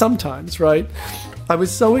down. Sometimes, right? I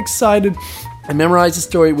was so excited. I memorized the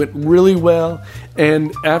story, it went really well,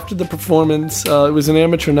 and after the performance, it was an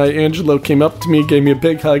amateur night, Angelo came up to me, gave me a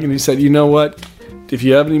big hug, and he said, you know what? If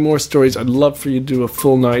you have any more stories, I'd love for you to do a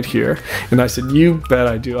full night here. And I said, you bet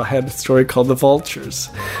I do. I had a story called The Vultures.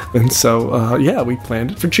 And so, we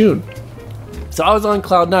planned it for June. So I was on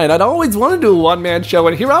cloud nine. I'd always wanted to do a one-man show,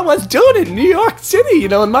 and here I was doing it in New York City,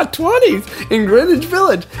 in my 20s, in Greenwich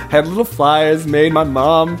Village. Had little flyers made. My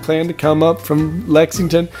mom planned to come up from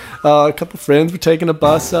Lexington. A couple friends were taking a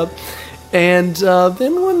bus up. And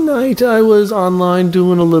then one night I was online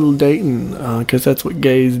doing a little dating, because that's what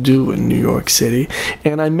gays do in New York City.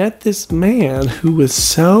 And I met this man who was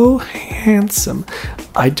so handsome,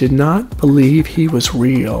 I did not believe he was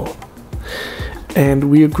real.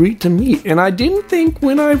 And we agreed to meet. And I didn't think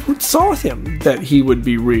when I saw him that he would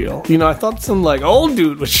be real. I thought some old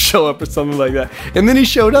dude would show up or something like that. And then he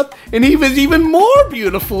showed up and he was even more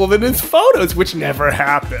beautiful than his photos, which never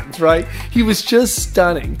happens, right? He was just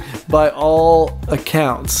stunning by all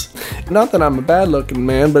accounts. Not that I'm a bad looking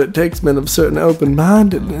man, but it takes men of certain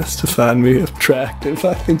open-mindedness to find me attractive.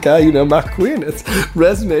 I think my queerness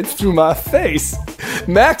resonates through my face.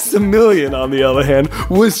 Maximilian, on the other hand,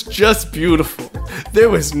 was just beautiful. There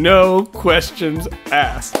was no questions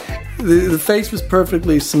asked. The face was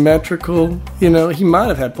perfectly symmetrical. He might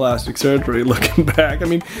have had plastic surgery looking back.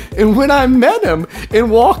 And when I met him and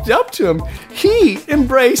walked up to him, he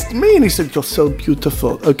embraced me and he said, "You're so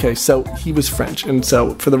beautiful." Okay, so he was French. And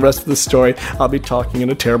so for the rest of the story, I'll be talking in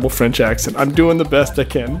a terrible French accent. I'm doing the best I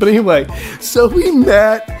can. But anyway, so we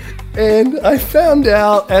met. And I found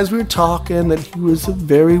out as we were talking that he was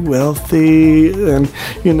very wealthy and,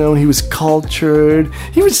 he was cultured.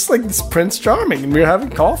 He was just like this Prince Charming, and we were having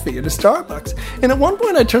coffee at a Starbucks. And at one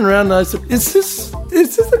point I turned around and I said, is this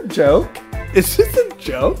a joke? Is this a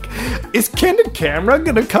joke? Is Candid Camera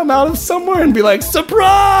going to come out of somewhere and be like,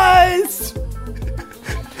 surprise?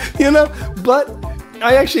 But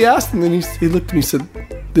I actually asked him, and he looked at me and said,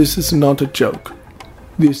 this is not a joke.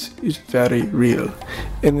 This is very real.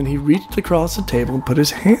 And then he reached across the table and put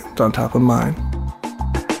his hand on top of mine.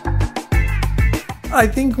 I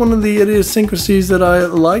think one of the idiosyncrasies that I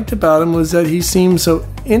liked about him was that he seemed so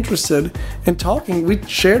interested in talking. We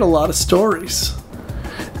shared a lot of stories.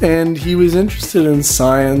 And he was interested in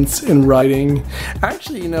science and writing.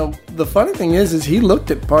 Actually, the funny thing is he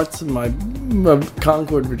looked at parts of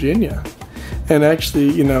Concord, Virginia. And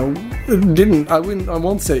actually, I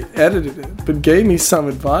won't say edited it, but gave me some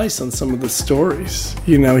advice on some of the stories.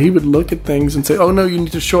 He would look at things and say, oh no, you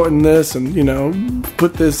need to shorten this and,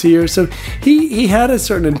 put this here. So he had a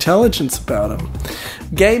certain intelligence about him.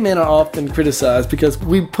 Gay men are often criticized because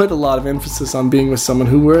we put a lot of emphasis on being with someone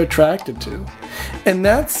who we're attracted to. And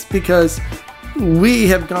that's because we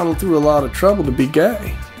have gone through a lot of trouble to be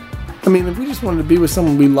gay. If we just wanted to be with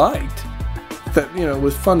someone we liked, that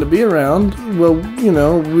was fun to be around, well,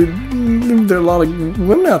 there are a lot of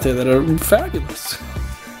women out there that are fabulous.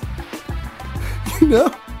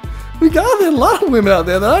 We got a lot of women out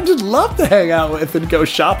there that I just love to hang out with and go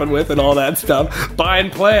shopping with and all that stuff, buying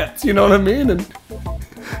plants, you know what I mean?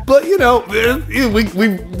 But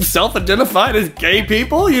we self-identified as gay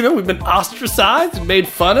people. We've been ostracized and made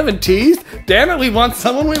fun of and teased. Damn it, we want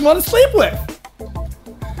someone we want to sleep with.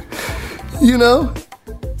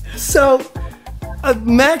 So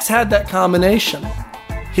Max had that combination.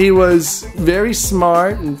 He was very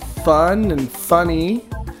smart and fun and funny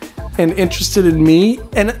and interested in me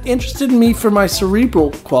for my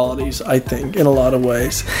cerebral qualities, I think, in a lot of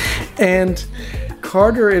ways. And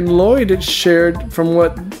Carter and Lloyd had shared, from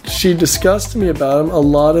what she discussed to me about him, a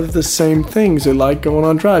lot of the same things. They liked going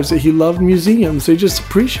on drives. He loved museums. They just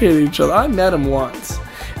appreciated each other. I met him once.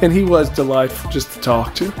 And he was delightful just to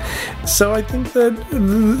talk to. So I think that,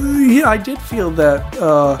 I did feel that,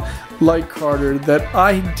 like Carter, that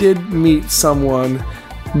I did meet someone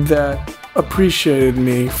that appreciated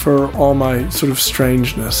me for all my sort of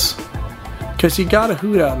strangeness. Because he got a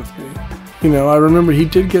hoot out of me. I remember he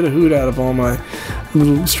did get a hoot out of all my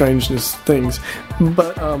little strangeness things.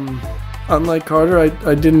 But unlike Carter,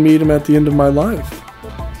 I didn't meet him at the end of my life,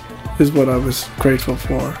 is what I was grateful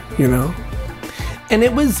for, And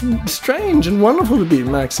it was strange and wonderful to be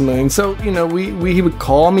Maximilian. So, he would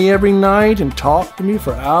call me every night and talk to me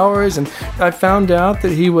for hours. And I found out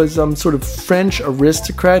that he was some sort of French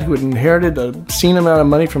aristocrat who had inherited a obscene amount of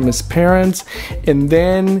money from his parents. And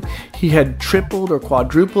then he had tripled or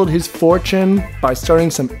quadrupled his fortune by starting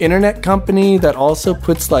some internet company that also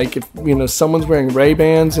puts, if, someone's wearing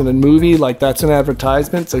Ray-Bans in a movie, that's an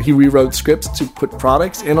advertisement. So he rewrote scripts to put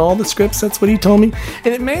products in all the scripts. That's what he told me.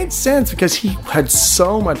 And it made sense because he had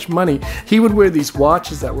so much money. He would wear these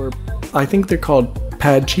watches that were, I think they're called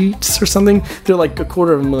pad sheets or something. They're like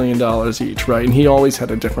 $250,000 each, right? And he always had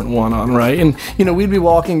a different one on, right? And, we'd be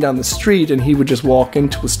walking down the street and he would just walk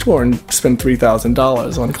into a store and spend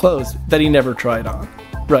 $3,000 on clothes that he never tried on.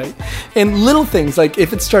 Right. And little things like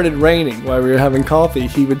if it started raining while we were having coffee,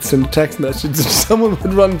 he would send a text message and someone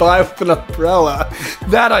would run by with an umbrella.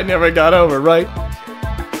 That I never got over, right?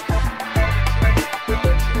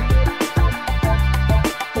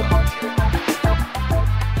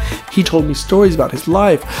 He told me stories about his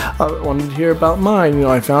life. I wanted to hear about mine.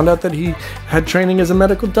 I found out that he had training as a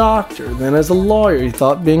medical doctor, then as a lawyer. He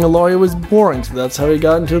thought being a lawyer was boring, so that's how he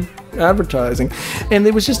got into advertising. And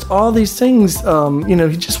there was just all these things.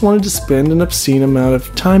 He just wanted to spend an obscene amount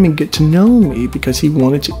of time and get to know me because he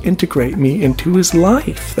wanted to integrate me into his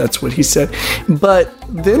life. That's what he said. But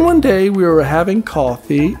then one day we were having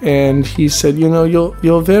coffee and he said,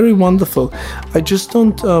 you're very wonderful. I just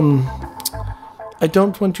don't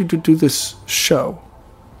want you to do this show.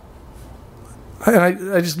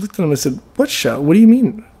 I just looked at him and I said, what show? What do you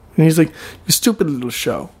mean? And he's like, you stupid little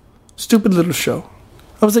show. Stupid little show.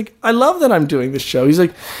 I was like, I love that I'm doing this show. He's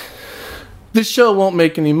like, this show won't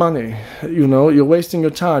make any money. You're wasting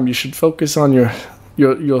your time. You should focus on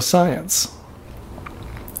your science.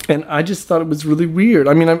 And I just thought it was really weird.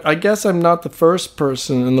 I mean, I guess I'm not the first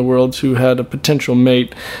person in the world who had a potential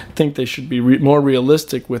mate think they should be more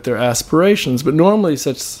realistic with their aspirations. But normally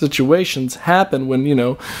such situations happen when,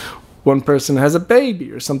 one person has a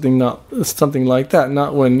baby or something like that.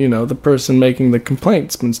 Not when, the person making the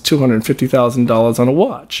complaint spends $250,000 on a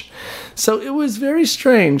watch. So it was very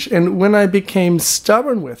strange. And when I became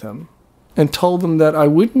stubborn with him and told him that I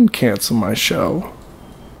wouldn't cancel my show,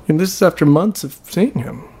 and this is after months of seeing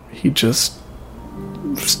him, he just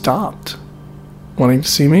stopped wanting to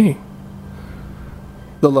see me.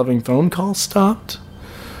 The loving phone calls stopped.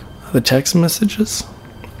 The text messages.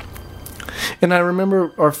 And I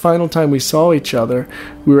remember our final time we saw each other,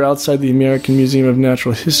 we were outside the American Museum of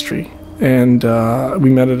Natural History. And we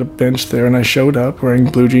met at a bench there, and I showed up wearing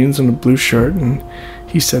blue jeans and a blue shirt. And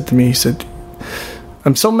he said to me,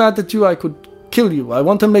 I'm so mad at you I could kill you. I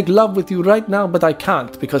want to make love with you right now, but I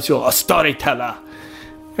can't because you're a storyteller.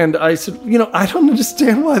 And I said, I don't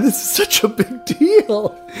understand why this is such a big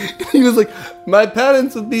deal. And he was like, my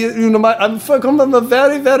parents would be, I'm from a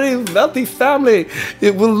very, very wealthy family.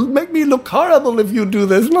 It will make me look horrible if you do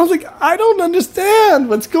this. And I was like, I don't understand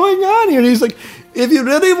what's going on here. And he's like, if you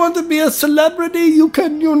really want to be a celebrity, you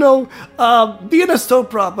can, be in a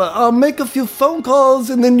soap opera. I'll make a few phone calls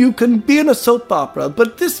and then you can be in a soap opera.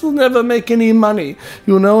 But this will never make any money,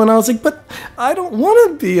 And I was like, but I don't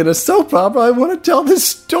want to be in a soap opera. I want to tell this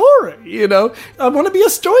story, I want to be a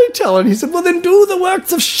storyteller. And he said, well, then do the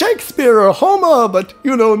works of Shakespeare or Homer, but,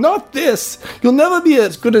 not this. You'll never be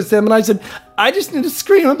as good as them. And I said, I just need to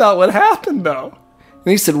scream about what happened, though.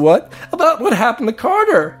 And he said, what? About what happened to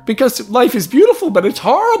Carter. Because life is beautiful, but it's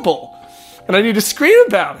horrible. And I need to scream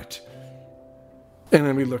about it. And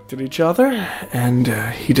then we looked at each other, and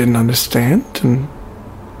he didn't understand. And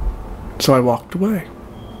so I walked away.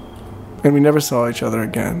 And we never saw each other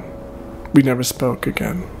again. We never spoke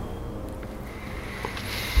again.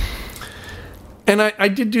 And I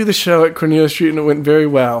did do the show at Cornelia Street, and it went very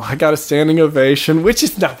well. I got a standing ovation, which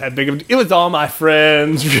is not that big of a deal. It was all my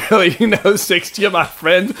friends, really, 60 of my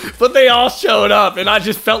friends. But they all showed up, and I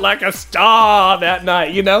just felt like a star that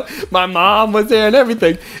night, My mom was there and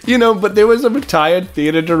everything, But there was a retired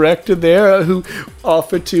theater director there who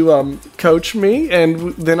offered to coach me.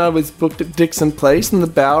 And then I was booked at Dixon Place in the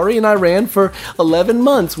Bowery, and I ran for 11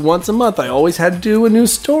 months, once a month. I always had to do a new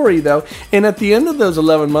story, though. And at the end of those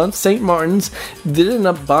 11 months, St. Martin's did end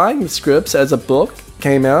up buying the scripts as a book.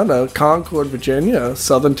 Came out, Concord, Virginia, a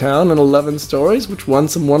southern town, and 11 stories, which won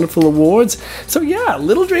some wonderful awards. So yeah,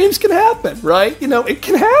 little dreams can happen, right? It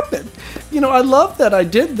can happen. I love that I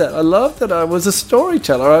did that. I love that I was a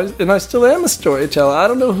storyteller, and I still am a storyteller. I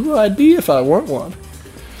don't know who I'd be if I weren't one.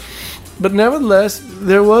 But nevertheless,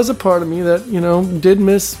 there was a part of me that, did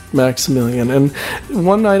miss Maximilian. And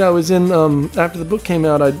one night I was in, after the book came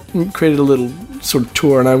out, I created a little sort of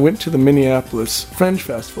tour, and I went to the Minneapolis Fringe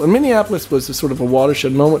Festival. And Minneapolis was a sort of a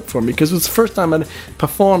watershed moment for me, because it was the first time I'd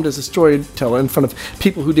performed as a storyteller in front of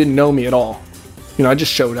people who didn't know me at all. I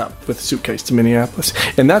just showed up with a suitcase to Minneapolis.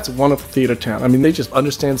 And that's a wonderful theater town. I mean, they just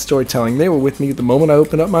understand storytelling. They were with me the moment I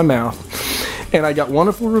opened up my mouth. And I got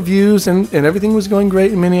wonderful reviews, and everything was going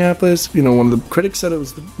great in Minneapolis. One of the critics said it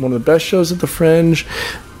was one of the best shows at the Fringe.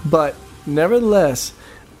 But nevertheless,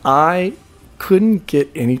 I couldn't get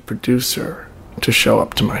any producer to show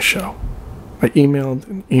up to my show. I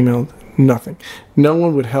emailed, nothing. No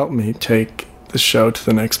one would help me take the show to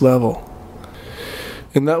the next level.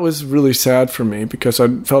 And that was really sad for me because I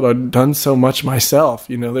felt I'd done so much myself.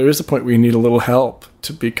 You know, there is a point where you need a little help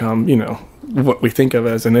to become, you know, what we think of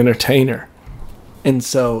as an entertainer. And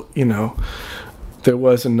so, you know, there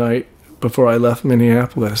was a night before I left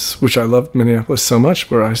Minneapolis, which I loved Minneapolis so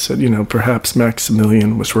much, where I said, you know, perhaps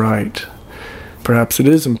Maximilian was right. Perhaps it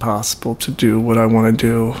is impossible to do what I want to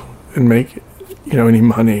do and make, you know, any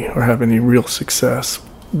money or have any real success.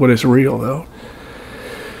 What is real, though?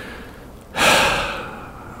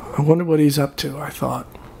 I wonder what he's up to, I thought.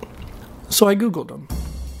 So I Googled him.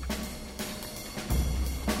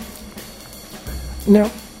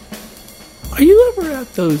 Now, are you ever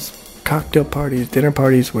at those cocktail parties, dinner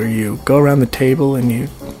parties, where you go around the table and you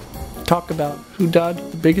talk about who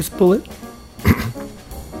dodged the biggest bullet?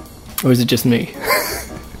 Or is it just me?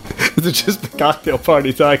 Is it just the cocktail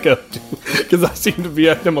parties I go to? Because I seem to be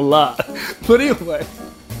at them a lot. But anyway,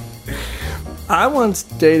 I once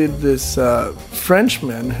dated this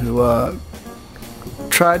Frenchman who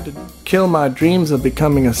tried to kill my dreams of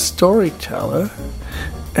becoming a storyteller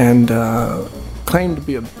and claimed to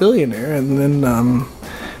be a billionaire. And then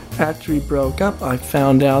after he broke up, I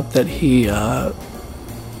found out that he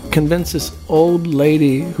convinced this old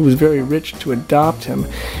lady who was very rich to adopt him.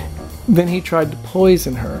 Then he tried to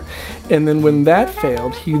poison her. And then when that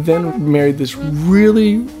failed, he then married this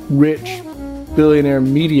really rich billionaire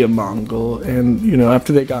media mogul. And, you know,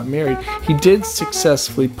 after they got married, he did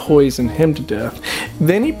successfully poison him to death.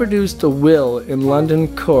 Then he produced a will in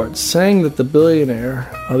London court saying that the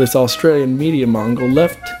billionaire, this Australian media mogul,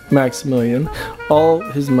 left Maximilian all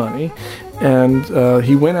his money. And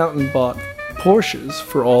he went out and bought Porsches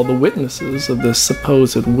for all the witnesses of this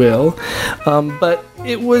supposed will, but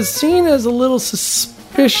it was seen as a little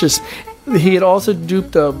suspicious. He had also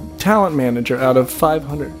duped a talent manager out of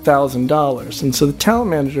 $500,000, and so the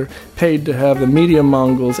talent manager paid to have the media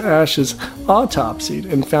mogul's ashes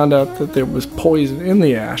autopsied and found out that there was poison in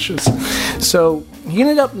the ashes. So he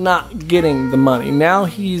ended up not getting the money. Now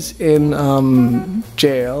he's in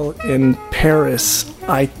jail in Paris,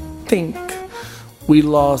 I think. We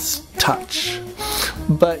lost touch.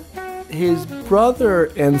 But his brother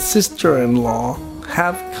and sister-in-law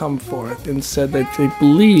have come forth and said that they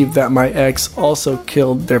believe that my ex also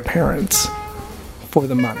killed their parents for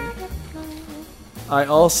the money. I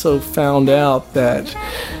also found out that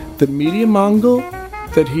the media mogul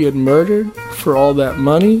that he had murdered for all that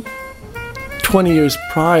money 20 years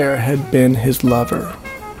prior had been his lover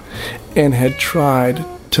and had tried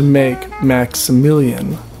to make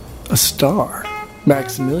Maximilian a star.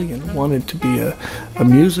 Maximilian wanted to be a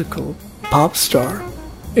musical pop star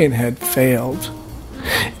and had failed.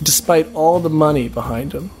 Despite all the money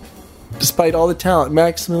behind him, despite all the talent,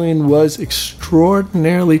 Maximilian was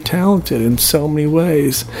extraordinarily talented in so many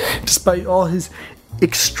ways. Despite all his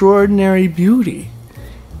extraordinary beauty,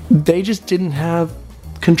 they just didn't have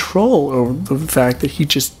control over the fact that he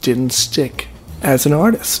just didn't stick as an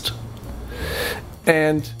artist.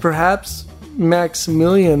 And perhaps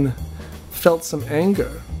Maximilian felt some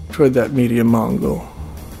anger toward that media mogul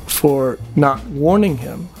for not warning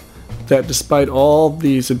him that despite all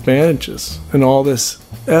these advantages and all this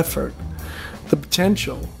effort, the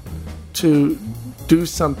potential to do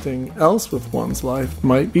something else with one's life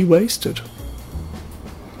might be wasted.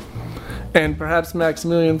 And perhaps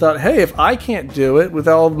Maximilian thought, hey, if I can't do it with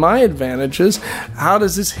all of my advantages, how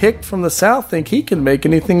does this hick from the South think he can make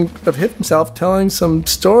anything of himself telling some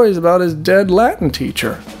stories about his dead Latin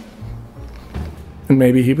teacher? And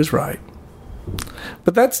maybe he was right.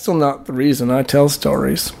 But that's still not the reason I tell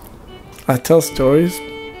stories. I tell stories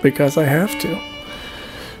because I have to.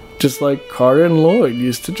 Just like Carter and Lloyd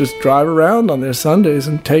used to just drive around on their Sundays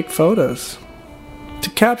and take photos. To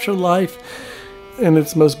capture life in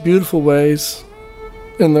its most beautiful ways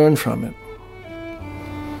and learn from it.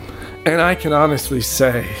 And I can honestly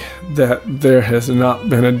say that there has not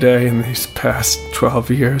been a day in these past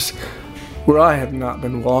 12 years where I have not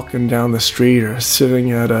been walking down the street or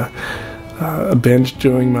sitting at a bench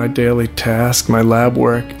doing my daily task, my lab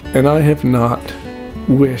work, and I have not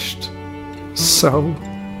wished so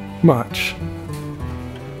much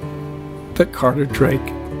that Carter Drake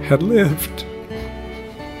had lived.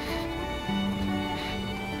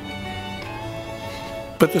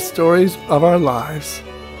 But the stories of our lives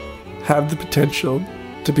have the potential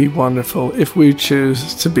to be wonderful if we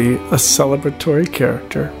choose to be a celebratory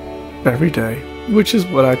character every day, which is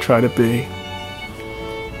what I try to be.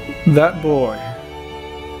 That boy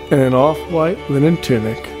in an off-white linen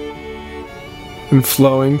tunic and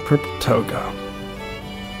flowing purple toga,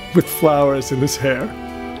 with flowers in his hair,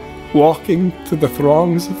 walking through the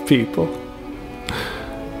throngs of people,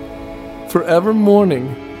 forever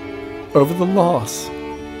mourning over the loss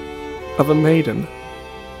of a maiden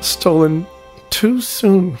stolen too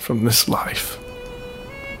soon from this life.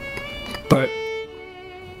 But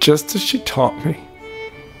just as she taught me,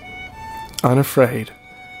 unafraid,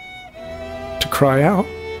 to cry out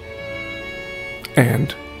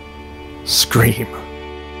and scream.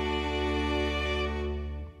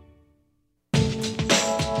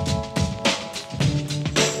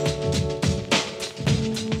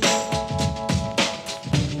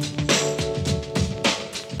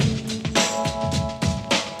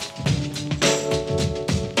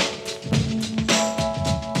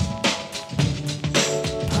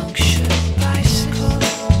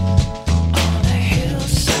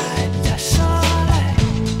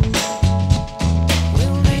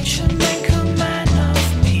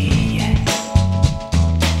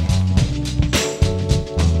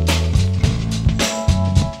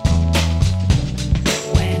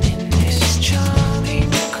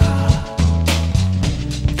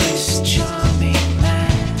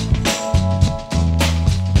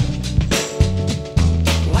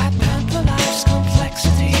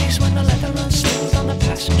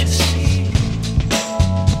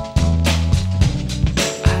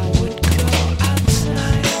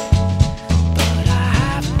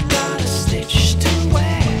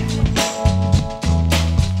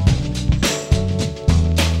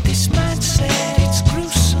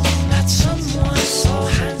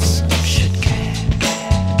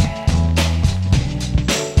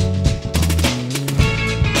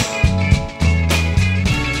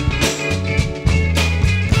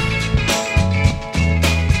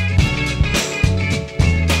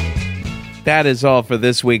 That is all for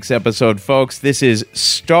this week's episode, folks. This is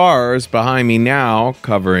Stars behind me now,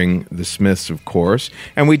 covering the Smiths, of course.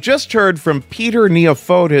 And we just heard from Peter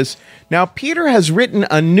Neophotis. Now, Peter has written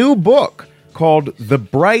a new book called The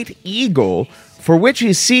Bright Eagle, for which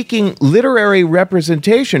he's seeking literary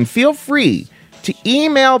representation. Feel free to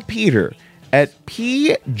email Peter at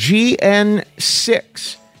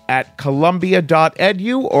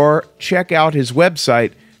pgn6@columbia.edu or check out his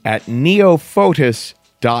website at neophotis.com.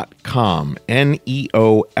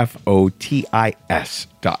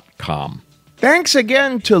 neofotis.com. Thanks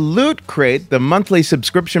again to Loot Crate, the monthly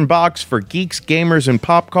subscription box for geeks, gamers, and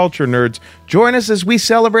pop culture nerds. Join us as we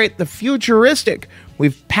celebrate the futuristic.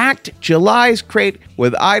 We've packed July's crate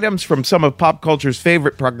with items from some of pop culture's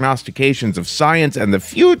favorite prognostications of science and the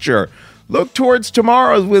future. Look towards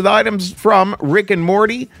tomorrow with items from Rick and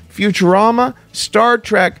Morty, Futurama, Star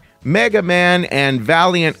Trek, Mega Man, and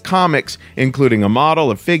Valiant Comics, including a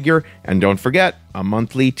model, a figure, and don't forget, a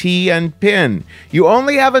monthly tee and pin. You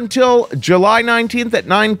only have until July 19th at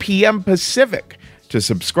 9 p.m. Pacific to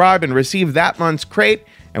subscribe and receive that month's crate,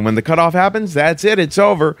 and when the cutoff happens, that's it, it's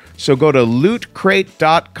over. So go to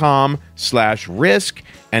lootcrate.com/risk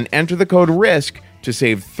and enter the code RISK to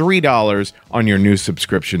save $3 on your new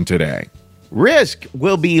subscription today. Risk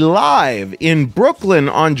will be live in Brooklyn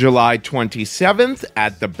on July 27th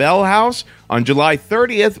at the Bell House. On July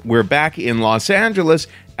 30th, we're back in Los Angeles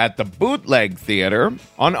at the Bootleg Theater.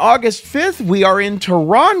 On August 5th, we are in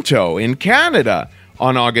Toronto in Canada.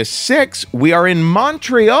 On August 6th, we are in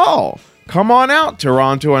Montreal. Come on out,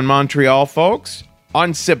 Toronto and Montreal, folks.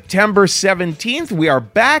 On September 17th, we are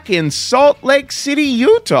back in Salt Lake City,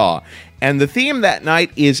 Utah. And the theme that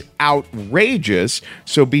night is outrageous,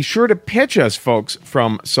 so be sure to pitch us, folks,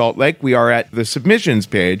 from Salt Lake. We are at the submissions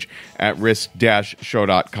page at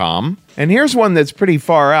risk-show.com. And here's one that's pretty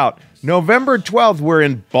far out. November 12th, we're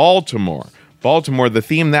in Baltimore. Baltimore, the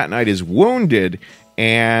theme that night is Wounded,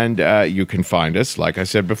 and you can find us, like I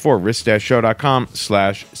said before,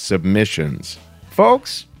 risk-show.com/submissions.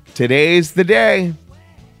 Folks, today's the day.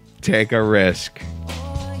 Take a risk.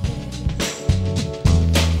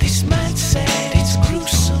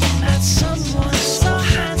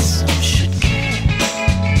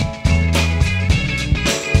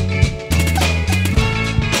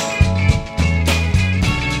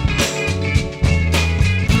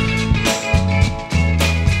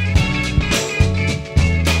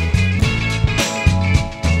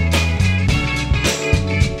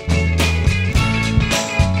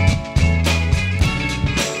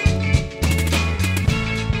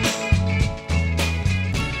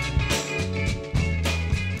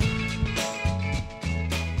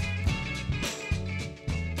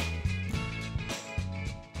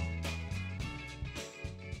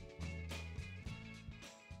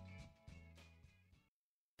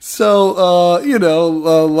 So,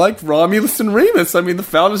 like Romulus and Remus, I mean, the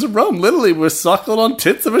founders of Rome literally were suckled on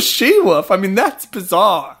tits of a she-wolf. I mean, that's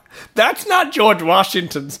bizarre. That's not George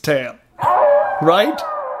Washington's tale, right?